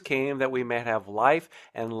 Jesus came that we may have life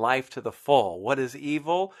and life to the full. What is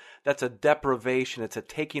evil? That's a deprivation. It's a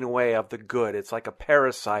taking away of the good. It's like a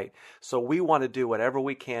parasite. So we want to do whatever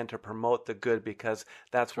we can to promote the good because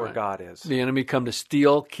that's where God is. The enemy come to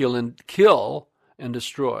steal, kill, and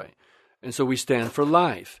destroy. And so we stand for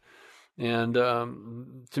life. And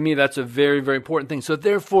to me, that's a very, very important thing. So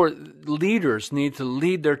therefore, leaders need to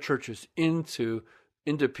lead their churches into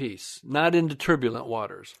peace, not into turbulent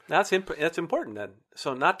waters. That's important then.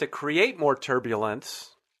 So not to create more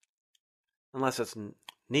turbulence unless it's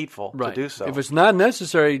needful to do so. If it's not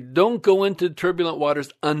necessary, don't go into turbulent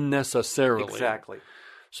waters unnecessarily. Exactly.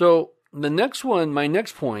 So my next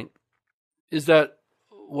point is that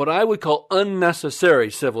what I would call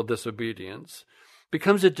unnecessary civil disobedience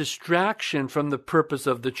becomes a distraction from the purpose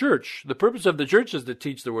of the church. The purpose of the church is to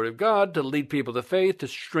teach the Word of God, to lead people to faith, to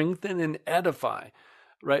strengthen and edify,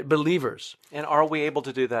 right, believers. And are we able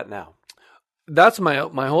to do that now? That's my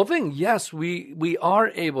whole thing. Yes, we are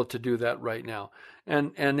able to do that right now.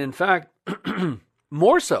 And in fact,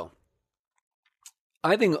 more so.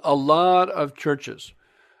 I think a lot of churches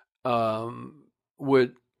a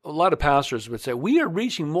lot of pastors would say, we are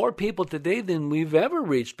reaching more people today than we've ever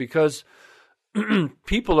reached because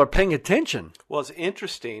people are paying attention. Well, it's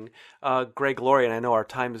interesting. Greg Laurie, and I know our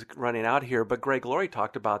time is running out here, but Greg Laurie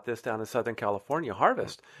talked about this down in Southern California,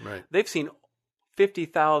 Harvest. Right. They've seen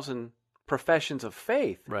 50,000 professions of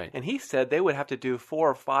faith. Right. And he said they would have to do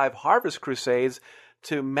 4 or 5 Harvest Crusades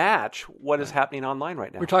to match what is happening online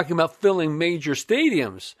right now. We're talking about filling major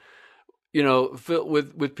stadiums. filled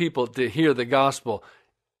with people to hear the gospel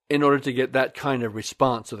in order to get that kind of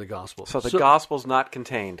response to the gospel. So the gospel's not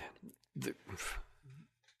contained.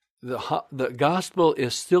 The gospel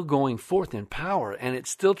is still going forth in power, and it's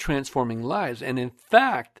still transforming lives. And in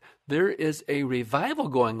fact, there is a revival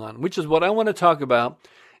going on, which is what I want to talk about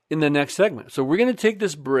in the next segment. So we're going to take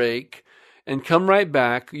this break and come right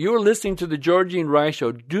back. You're listening to the Georgene Rice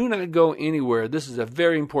Show. Do not go anywhere. This is a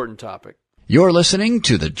very important topic. You're listening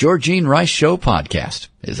to the Georgene Rice Show podcast.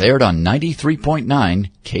 It's aired on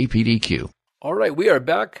 93.9 KPDQ. All right, we are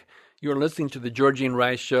back. You're listening to the Georgene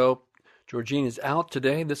Rice Show. Georgene is out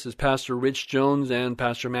today. This is Pastor Rich Jones and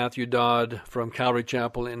Pastor Matthew Dodd from Calvary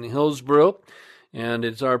Chapel in Hillsboro. And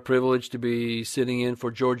it's our privilege to be sitting in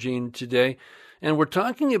for Georgene today. And we're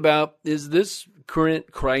talking about, is this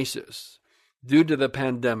current crisis due to the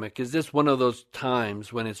pandemic, is this one of those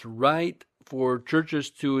times when it's right for churches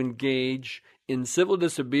to engage in civil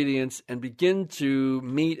disobedience and begin to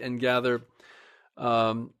meet and gather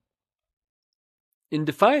in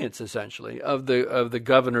defiance, essentially, of the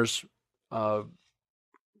governor's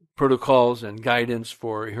protocols and guidance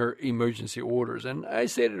for her emergency orders? And I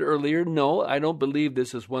stated earlier, no, I don't believe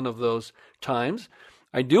this is one of those times.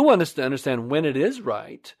 I do want us to understand when it is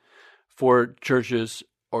right for churches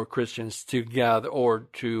or Christians to gather or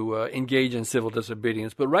to engage in civil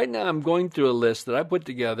disobedience. But right now I'm going through a list that I put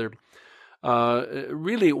together,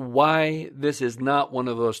 really why this is not one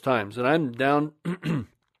of those times. And I'm down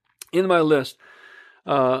in my list,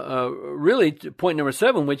 really to point number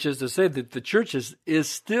 7, which is to say that the church is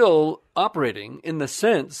still operating in the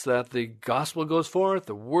sense that the gospel goes forth,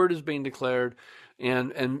 the word is being declared,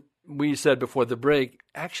 and we said before the break,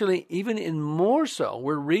 actually, even in more so,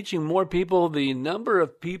 we're reaching more people. The number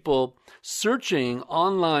of people searching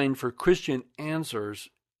online for Christian answers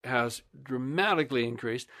has dramatically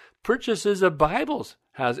increased. Purchases of Bibles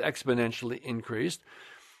has exponentially increased.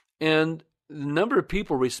 And the number of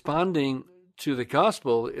people responding to the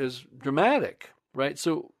gospel is dramatic, right?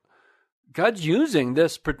 So God's using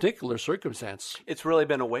this particular circumstance. It's really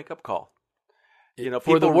been a wake-up call. For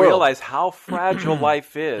People the world. realize how fragile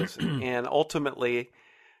life is, and ultimately,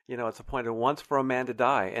 it's appointed once for a man to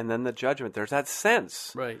die, and then the judgment. There's that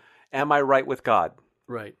sense. Right. Am I right with God?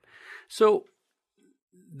 Right. So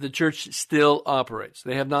the church still operates.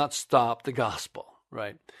 They have not stopped the gospel,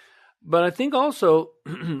 right? But I think also,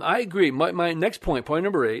 I agree. My next point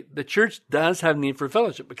number 8, the church does have need for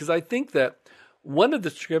fellowship, because I think that one of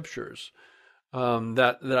the scriptures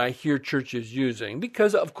that I hear churches using,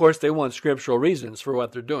 because of course they want scriptural reasons for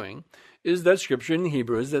what they're doing, is that scripture in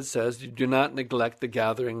Hebrews that says, you do not neglect the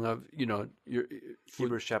gathering of, your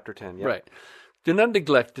Hebrews chapter 10, yeah. Right. Do not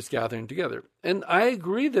neglect this gathering together. And I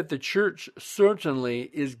agree that the church certainly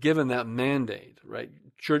is given that mandate, right?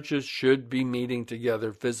 Churches should be meeting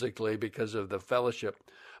together physically because of the fellowship.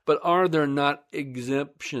 But are there not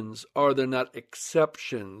exemptions? Are there not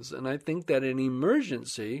exceptions? And I think that in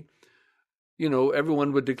emergency,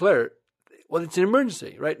 everyone would declare, well, it's an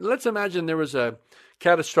emergency, right? Let's imagine there was a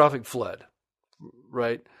catastrophic flood,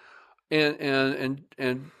 right? And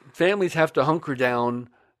families have to hunker down,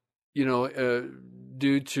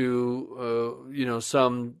 due to,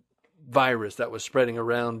 some virus that was spreading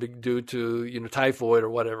around due to, typhoid or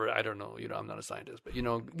whatever. I don't know. I'm not a scientist, but,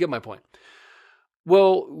 get my point.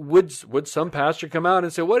 Well, would some pastor come out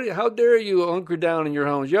and say, how dare you hunker down in your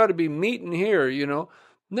homes? You ought to be meeting here,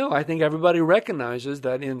 No, I think everybody recognizes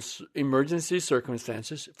that in emergency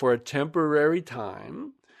circumstances, for a temporary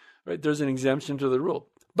time, right, there's an exemption to the rule.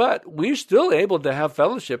 But we're still able to have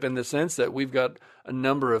fellowship in the sense that we've got a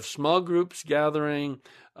number of small groups gathering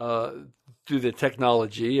through the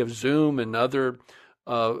technology of Zoom and other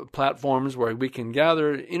platforms where we can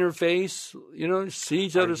gather, interface, see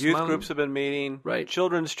each other. Youth groups have been meeting. Right.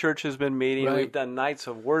 Children's church has been meeting. Right. We've done nights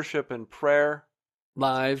of worship and prayer.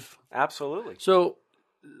 Live. Absolutely. So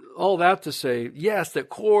all that to say, yes, of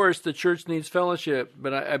course, the church needs fellowship,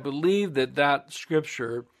 but I believe that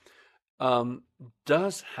scripture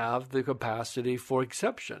does have the capacity for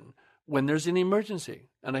exception when there's an emergency.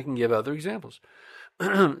 And I can give other examples.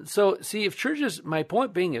 So, see, my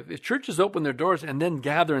point being, if churches open their doors and then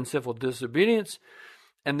gather in civil disobedience,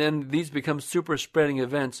 and then these become super spreading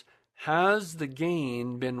events, has the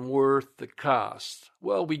gain been worth the cost?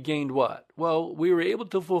 Well, we gained what? Well, we were able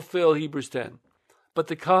to fulfill Hebrews 10, but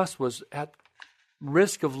the cost was at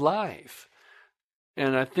risk of life.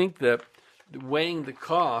 And I think that weighing the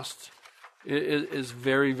cost is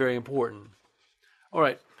very, very important. All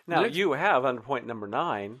right. Now, you have, under point number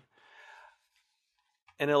 9,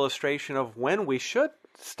 an illustration of when we should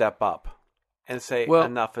step up and say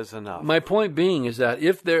enough is enough. My point being is that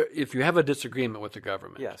if you have a disagreement with the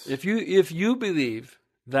government, yes. if you believe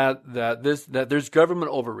that there's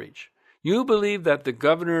government overreach, you believe that the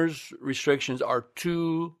governor's restrictions are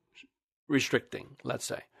too restricting, let's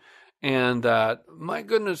say, and that, my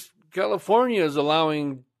goodness, California is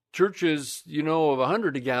allowing churches, of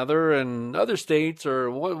 100 to gather, and other states,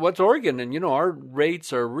 or what's Oregon, and our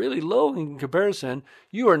rates are really low in comparison.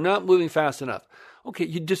 You are not moving fast enough. Okay,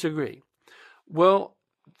 you disagree. Well,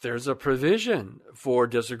 there's a provision for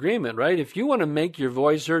disagreement, right? If you want to make your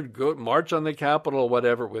voice heard, go march on the Capitol,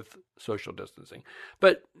 whatever, with social distancing.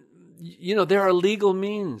 But there are legal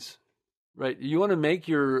means, right? You want to make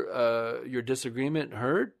your disagreement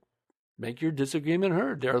heard? Make your disagreement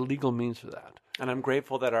heard. There are legal means for that. And I'm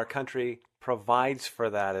grateful that our country provides for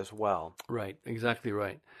that as well. Right, exactly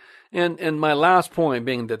right. And my last point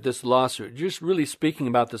being that this lawsuit, just really speaking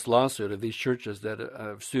about this lawsuit of these churches that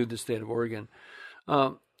have sued the state of Oregon,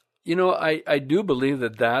 I do believe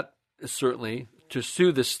that is certainly, to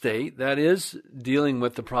sue the state, that is dealing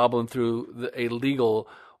with the problem through a legal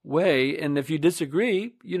way. And if you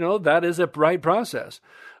disagree, that is a right process.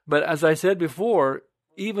 But as I said before,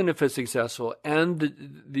 even if it's successful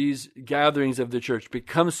and these gatherings of the church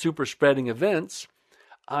become super spreading events,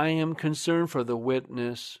 I am concerned for the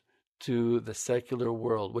witness to the secular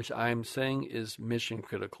world, which I'm saying is mission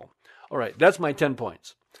critical. All right, that's my 10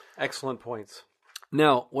 points. Excellent points.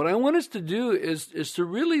 Now, what I want us to do is to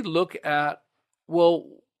really look at, well,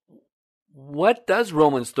 what does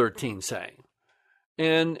Romans 13 say?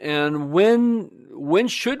 And when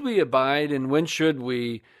should we abide, and when should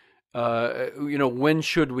we when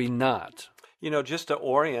should we not? Just to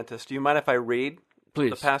orient us, do you mind if I read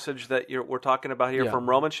Please. The passage that we're talking about here from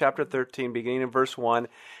Romans chapter 13, beginning in verse 1?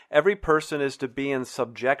 Every person is to be in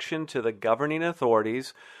subjection to the governing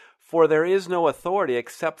authorities, for there is no authority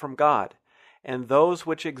except from God, and those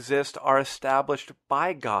which exist are established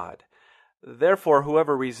by God. Therefore,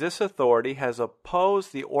 whoever resists authority has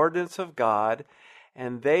opposed the ordinance of God,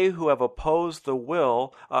 and they who have opposed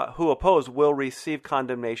will receive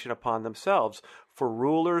condemnation upon themselves. For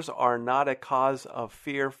rulers are not a cause of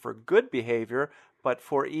fear for good behavior, but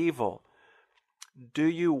for evil. Do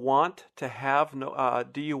you want to have no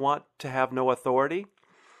authority?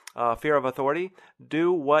 Fear of authority?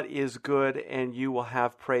 Do what is good, and you will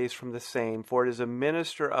have praise from the same. For it is a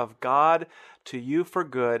minister of God to you for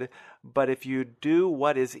good. But if you do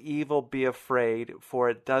what is evil, be afraid, for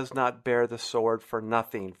it does not bear the sword for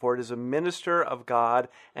nothing. For it is a minister of God,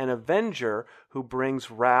 an avenger who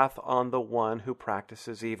brings wrath on the one who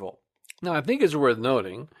practices evil. Now, I think it's worth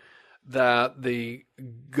noting that the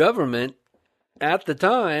government at the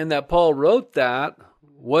time that Paul wrote that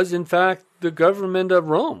was in fact the government of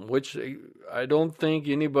Rome, which I don't think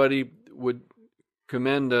anybody would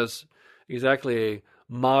commend as exactly a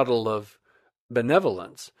model of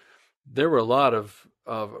benevolence. There were a lot of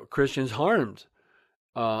Christians harmed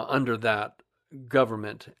under that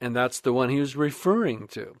government, and that's the one he was referring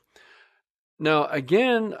to. Now,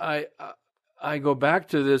 again, I go back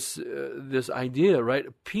to this idea, right?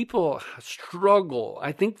 People struggle.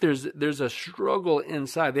 I think there's a struggle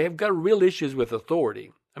inside. They've got real issues with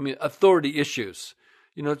authority. I mean, authority issues.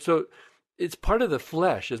 So it's part of the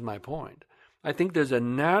flesh, is my point. I think there's a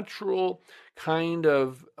natural kind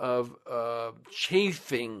of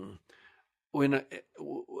chafing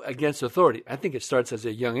against authority. I think it starts as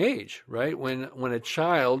a young age, right? When a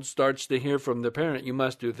child starts to hear from the parent, you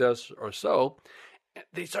must do this or so,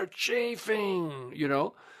 they start chafing,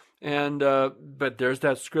 And but there's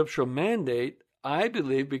that scriptural mandate, I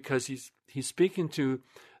believe, because he's speaking to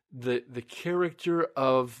the character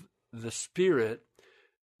of the Spirit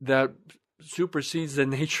that supersedes the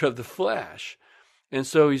nature of the flesh. And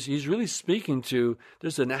so he's really speaking to,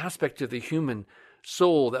 there's an aspect to the human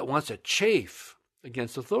soul that wants to chafe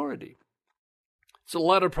against authority. It's a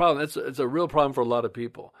lot of problem. It's a real problem for a lot of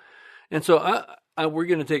people. And so we're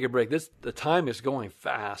going to take a break. The time is going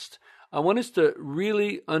fast. I want us to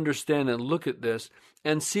really understand and look at this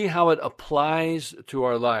and see how it applies to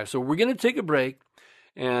our lives. So we're going to take a break,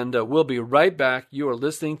 and we'll be right back. You are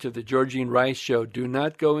listening to The Georgene Rice Show. Do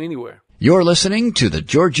not go anywhere. You're listening to The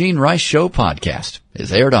Georgene Rice Show podcast.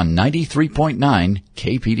 It's aired on 93.9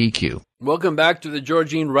 KPDQ. Welcome back to The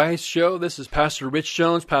Georgene Rice Show. This is Pastor Rich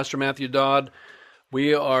Jones, Pastor Matthew Dodd.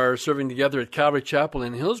 We are serving together at Calvary Chapel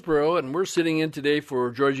in Hillsboro, and we're sitting in today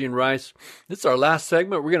for Georgene Rice. This is our last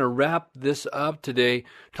segment. We're going to wrap this up today,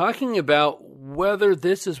 talking about whether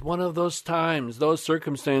this is one of those times, those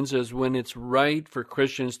circumstances when it's right for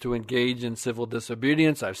Christians to engage in civil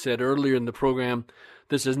disobedience. I've said earlier in the program,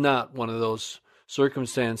 this is not one of those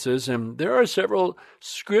circumstances, and there are several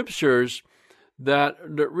scriptures that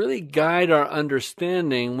really guide our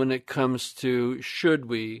understanding when it comes to should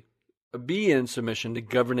we be in submission to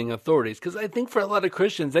governing authorities. Because I think for a lot of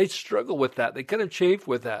Christians, they struggle with that. They kind of chafe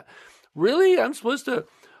with that. Really? I'm supposed to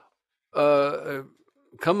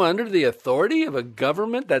come under the authority of a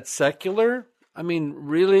government that's secular? I mean,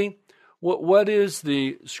 really? What is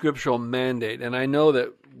the scriptural mandate? And I know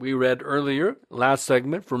that we read earlier, last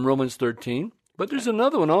segment from Romans 13, but there's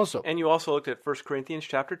another one also. And you also looked at 1 Corinthians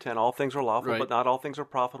chapter 10, all things are lawful, Right. but not all things are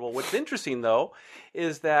profitable. What's interesting, though,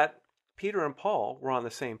 is that Peter and Paul were on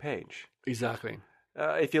the same page. Exactly.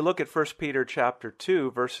 If you look at 1 Peter chapter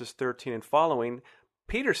 2, verses 13 and following,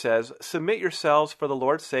 Peter says, "Submit yourselves for the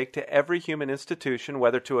Lord's sake to every human institution,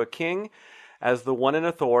 whether to a king as the one in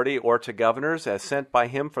authority, or to governors as sent by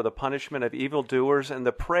him for the punishment of evildoers and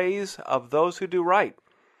the praise of those who do right.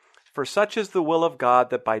 For such is the will of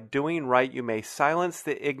God, that by doing right you may silence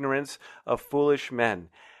the ignorance of foolish men.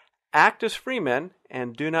 Act as free men,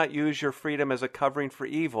 and do not use your freedom as a covering for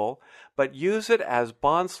evil, but use it as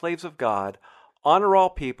bondslaves of God. Honor all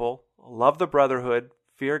people, love the brotherhood,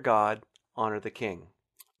 fear God, honor the king."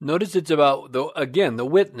 Notice it's about, the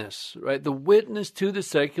witness, right? The witness to the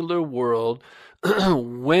secular world.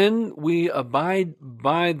 When we abide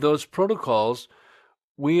by those protocols,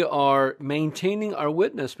 we are maintaining our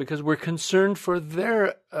witness because we're concerned for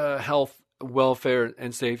their health, welfare,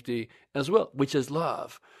 and safety as well, which is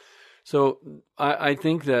love. So I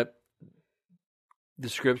think that the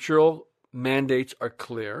scriptural mandates are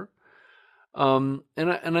clear. And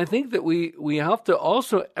I think that we have to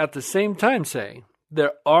also at the same time say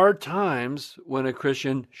there are times when a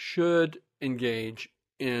Christian should engage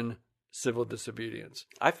in civil disobedience.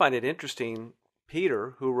 I find it interesting,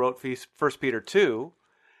 Peter, who wrote 1 Peter 2,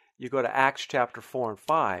 you go to Acts chapter 4 and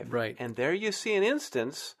 5. Right. And there you see an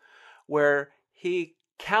instance where he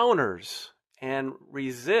counters and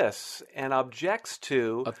resists and objects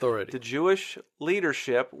to Authority. the Jewish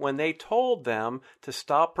leadership when they told them to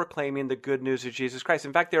stop proclaiming the good news of Jesus Christ.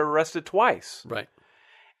 In fact, they were arrested twice. Right.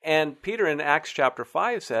 And Peter in Acts chapter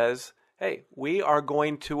 5 says, hey, we are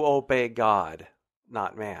going to obey God,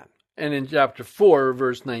 not man. And in chapter 4,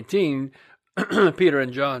 verse 19, Peter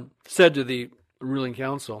and John said to the ruling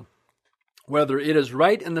council, "Whether it is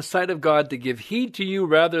right in the sight of God to give heed to you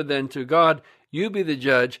rather than to God, you be the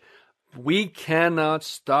judge. We cannot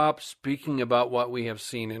stop speaking about what we have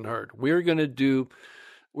seen and heard. We're going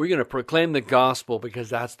to proclaim the gospel because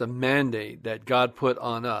that's the mandate that God put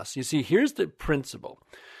on us." You see, here's the principle.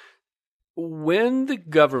 When the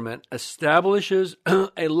government establishes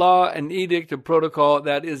a law, an edict, a protocol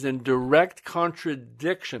that is in direct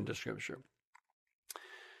contradiction to Scripture,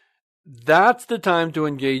 that's the time to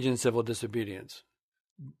engage in civil disobedience,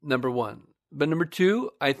 number one. But number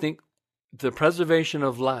two, I think the preservation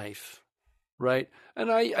of life, right? And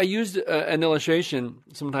I used an illustration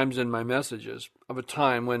sometimes in my messages of a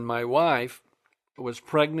time when my wife was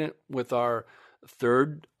pregnant with our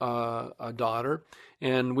third daughter,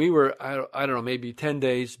 and we were, I don't know, maybe 10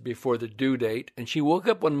 days before the due date, and she woke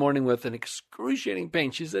up one morning with an excruciating pain.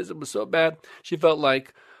 She says it was so bad, she felt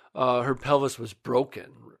like her pelvis was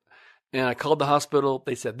broken. And I called the hospital.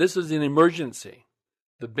 They said, "This is an emergency.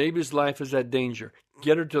 The baby's life is at danger.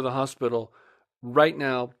 Get her to the hospital right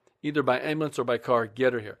now, either by ambulance or by car.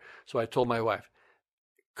 Get her here." So I told my wife,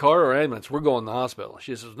 "Car or ambulance, we're going to the hospital."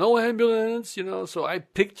 She says, "No ambulance, So I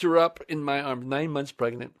picked her up in my arms, 9 months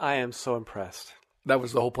pregnant. I am so impressed. That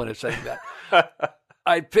was the whole point of saying that.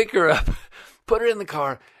 I pick her up, put her in the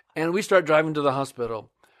car, and we start driving to the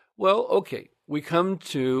hospital. Well, okay, we come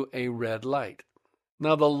to a red light.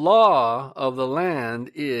 Now, the law of the land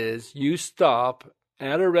is you stop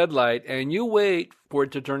at a red light and you wait for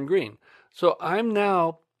it to turn green. So I'm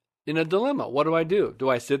now in a dilemma. What do? Do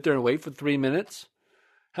I sit there and wait for 3 minutes?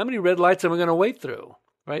 How many red lights am I going to wait through?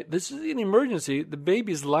 Right? This is an emergency. The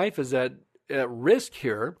baby's life is at risk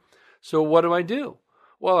here. So what do?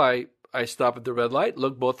 Well, I stop at the red light,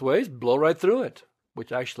 look both ways, blow right through it,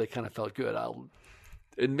 which actually kind of felt good. I'll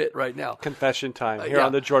admit right now. Confession time here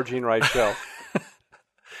on the Georgene Rice Show.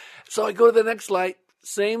 So I go to the next light,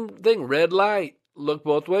 same thing, red light, look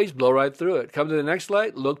both ways, blow right through it. Come to the next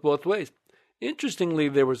light, look both ways. Interestingly,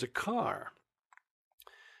 there was a car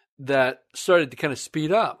that started to kind of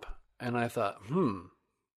speed up. And I thought,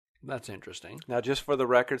 that's interesting. Now, just for the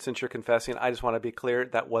record, since you're confessing, I just want to be clear,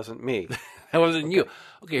 that wasn't me. That wasn't you.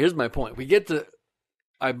 Okay, here's my point.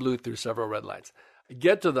 I blew through several red lights. I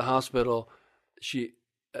get to the hospital. She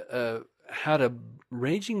had a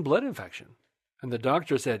raging blood infection. And the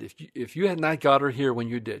doctor said, if you had not got her here when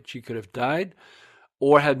you did, she could have died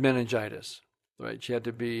or had meningitis. Right? She had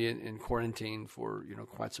to be in quarantine for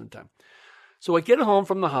quite some time. So I get home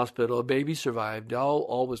from the hospital. A baby survived.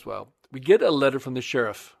 All was well. We get a letter from the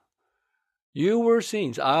sheriff. You were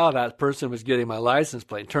seen. That person was getting my license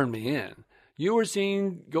plate. Turned me in. You were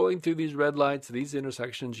seen going through these red lights, these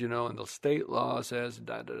intersections, and the state law says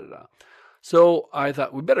da-da-da-da. So I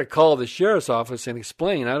thought, we better call the sheriff's office and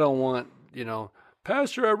explain. I don't want,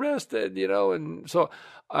 pastor arrested, And so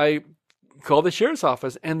I called the sheriff's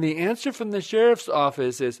office, and the answer from the sheriff's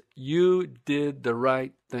office is, you did the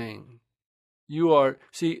right thing.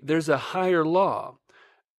 There's a higher law.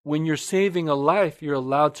 When you're saving a life, you're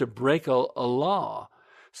allowed to break a law.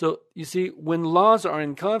 So, you see, when laws are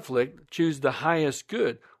in conflict, choose the highest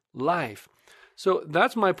good, life. So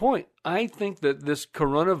that's my point. I think that this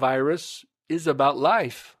coronavirus is about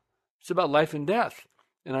life. It's about life and death.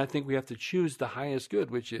 And I think we have to choose the highest good,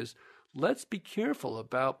 which is, let's be careful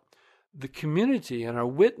about the community and our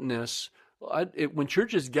witness. When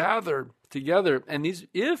churches gather together, and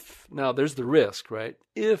now there's the risk, right?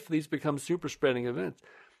 If these become super spreading events,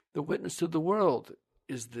 the witness to the world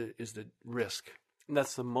is the risk. And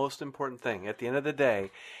that's the most important thing at the end of the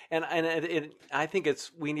day. And I think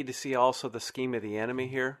we need to see also the scheme of the enemy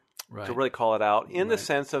here, right, to really call it out in the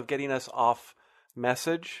sense of getting us off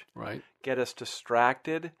message, right, get us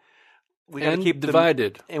distracted. We got to keep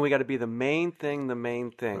divided. And we got to be the main thing,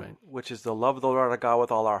 right, which is the love of the Lord our God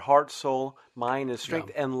with all our heart, soul, mind, and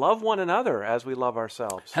strength, and love one another as we love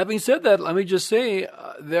ourselves. Having said that, let me just say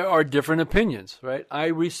there are different opinions, right? I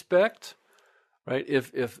respect, right,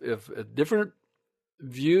 if a different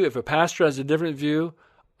view, if a pastor has a different view,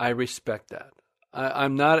 I respect that.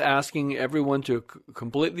 I'm not asking everyone to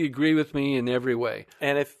completely agree with me in every way.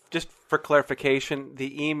 And if, just for clarification,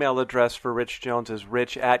 the email address for Rich Jones is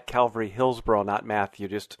rich@Calvary Hillsboro, not Matthew.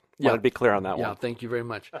 Just wanted to be clear on that one. Yeah, thank you very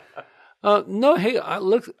much. No, hey,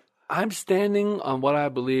 look, I'm standing on what I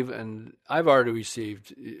believe, and I've already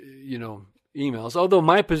received, emails. Although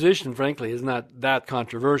my position, frankly, is not that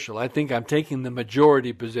controversial. I think I'm taking the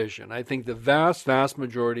majority position. I think the vast, vast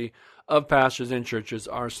majority of pastors and churches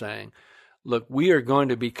are saying, look, we are going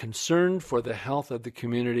to be concerned for the health of the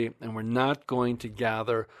community, and we're not going to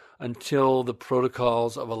gather until the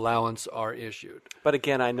protocols of allowance are issued. But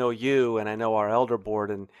again, I know you and I know our elder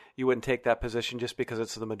board, and you wouldn't take that position just because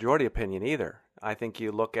it's the majority opinion either. I think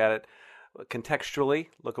you look at it contextually,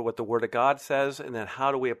 look at what the Word of God says, and then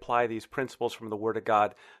how do we apply these principles from the Word of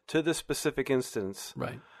God to the specific instance,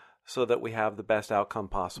 right, so that we have the best outcome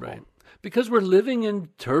possible. Right. Because we're living in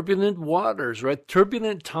turbulent waters, right?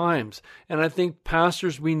 Turbulent times. And I think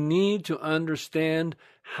pastors, we need to understand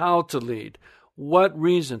how to lead, what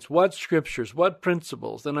reasons, what scriptures, what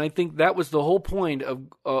principles. And I think that was the whole point of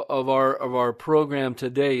our program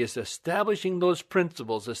today, is establishing those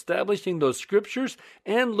principles, establishing those scriptures,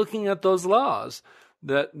 and looking at those laws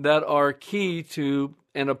that are key to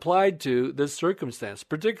and applied to this circumstance,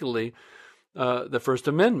 particularly the First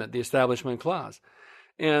Amendment, the Establishment Clause.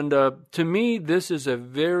 And to me, this is a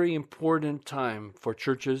very important time for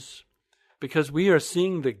churches, because we are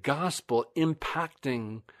seeing the gospel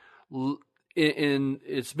impacting.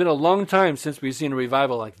 It's been a long time since we've seen a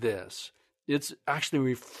revival like this. It's actually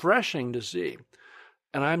refreshing to see.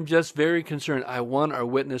 And I'm just very concerned. I want our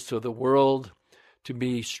witness to the world to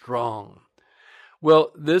be strong.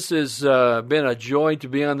 Well, this has been a joy to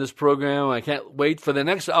be on this program. I can't wait for the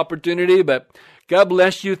next opportunity, but God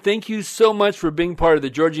bless you. Thank you so much for being part of the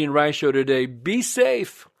Georgie and Rice Show today. Be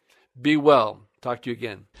safe. Be well. Talk to you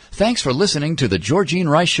again. Thanks for listening to the Georgie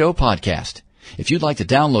and Rice Show podcast. If you'd like to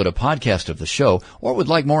download a podcast of the show or would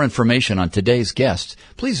like more information on today's guests,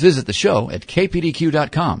 please visit the show at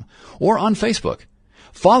kpdq.com or on Facebook.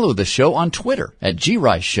 Follow the show on Twitter at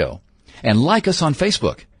GRice Show and like us on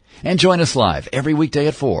Facebook. And join us live every weekday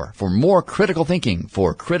at 4 for more critical thinking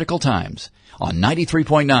for critical times on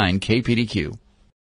 93.9 KPDQ.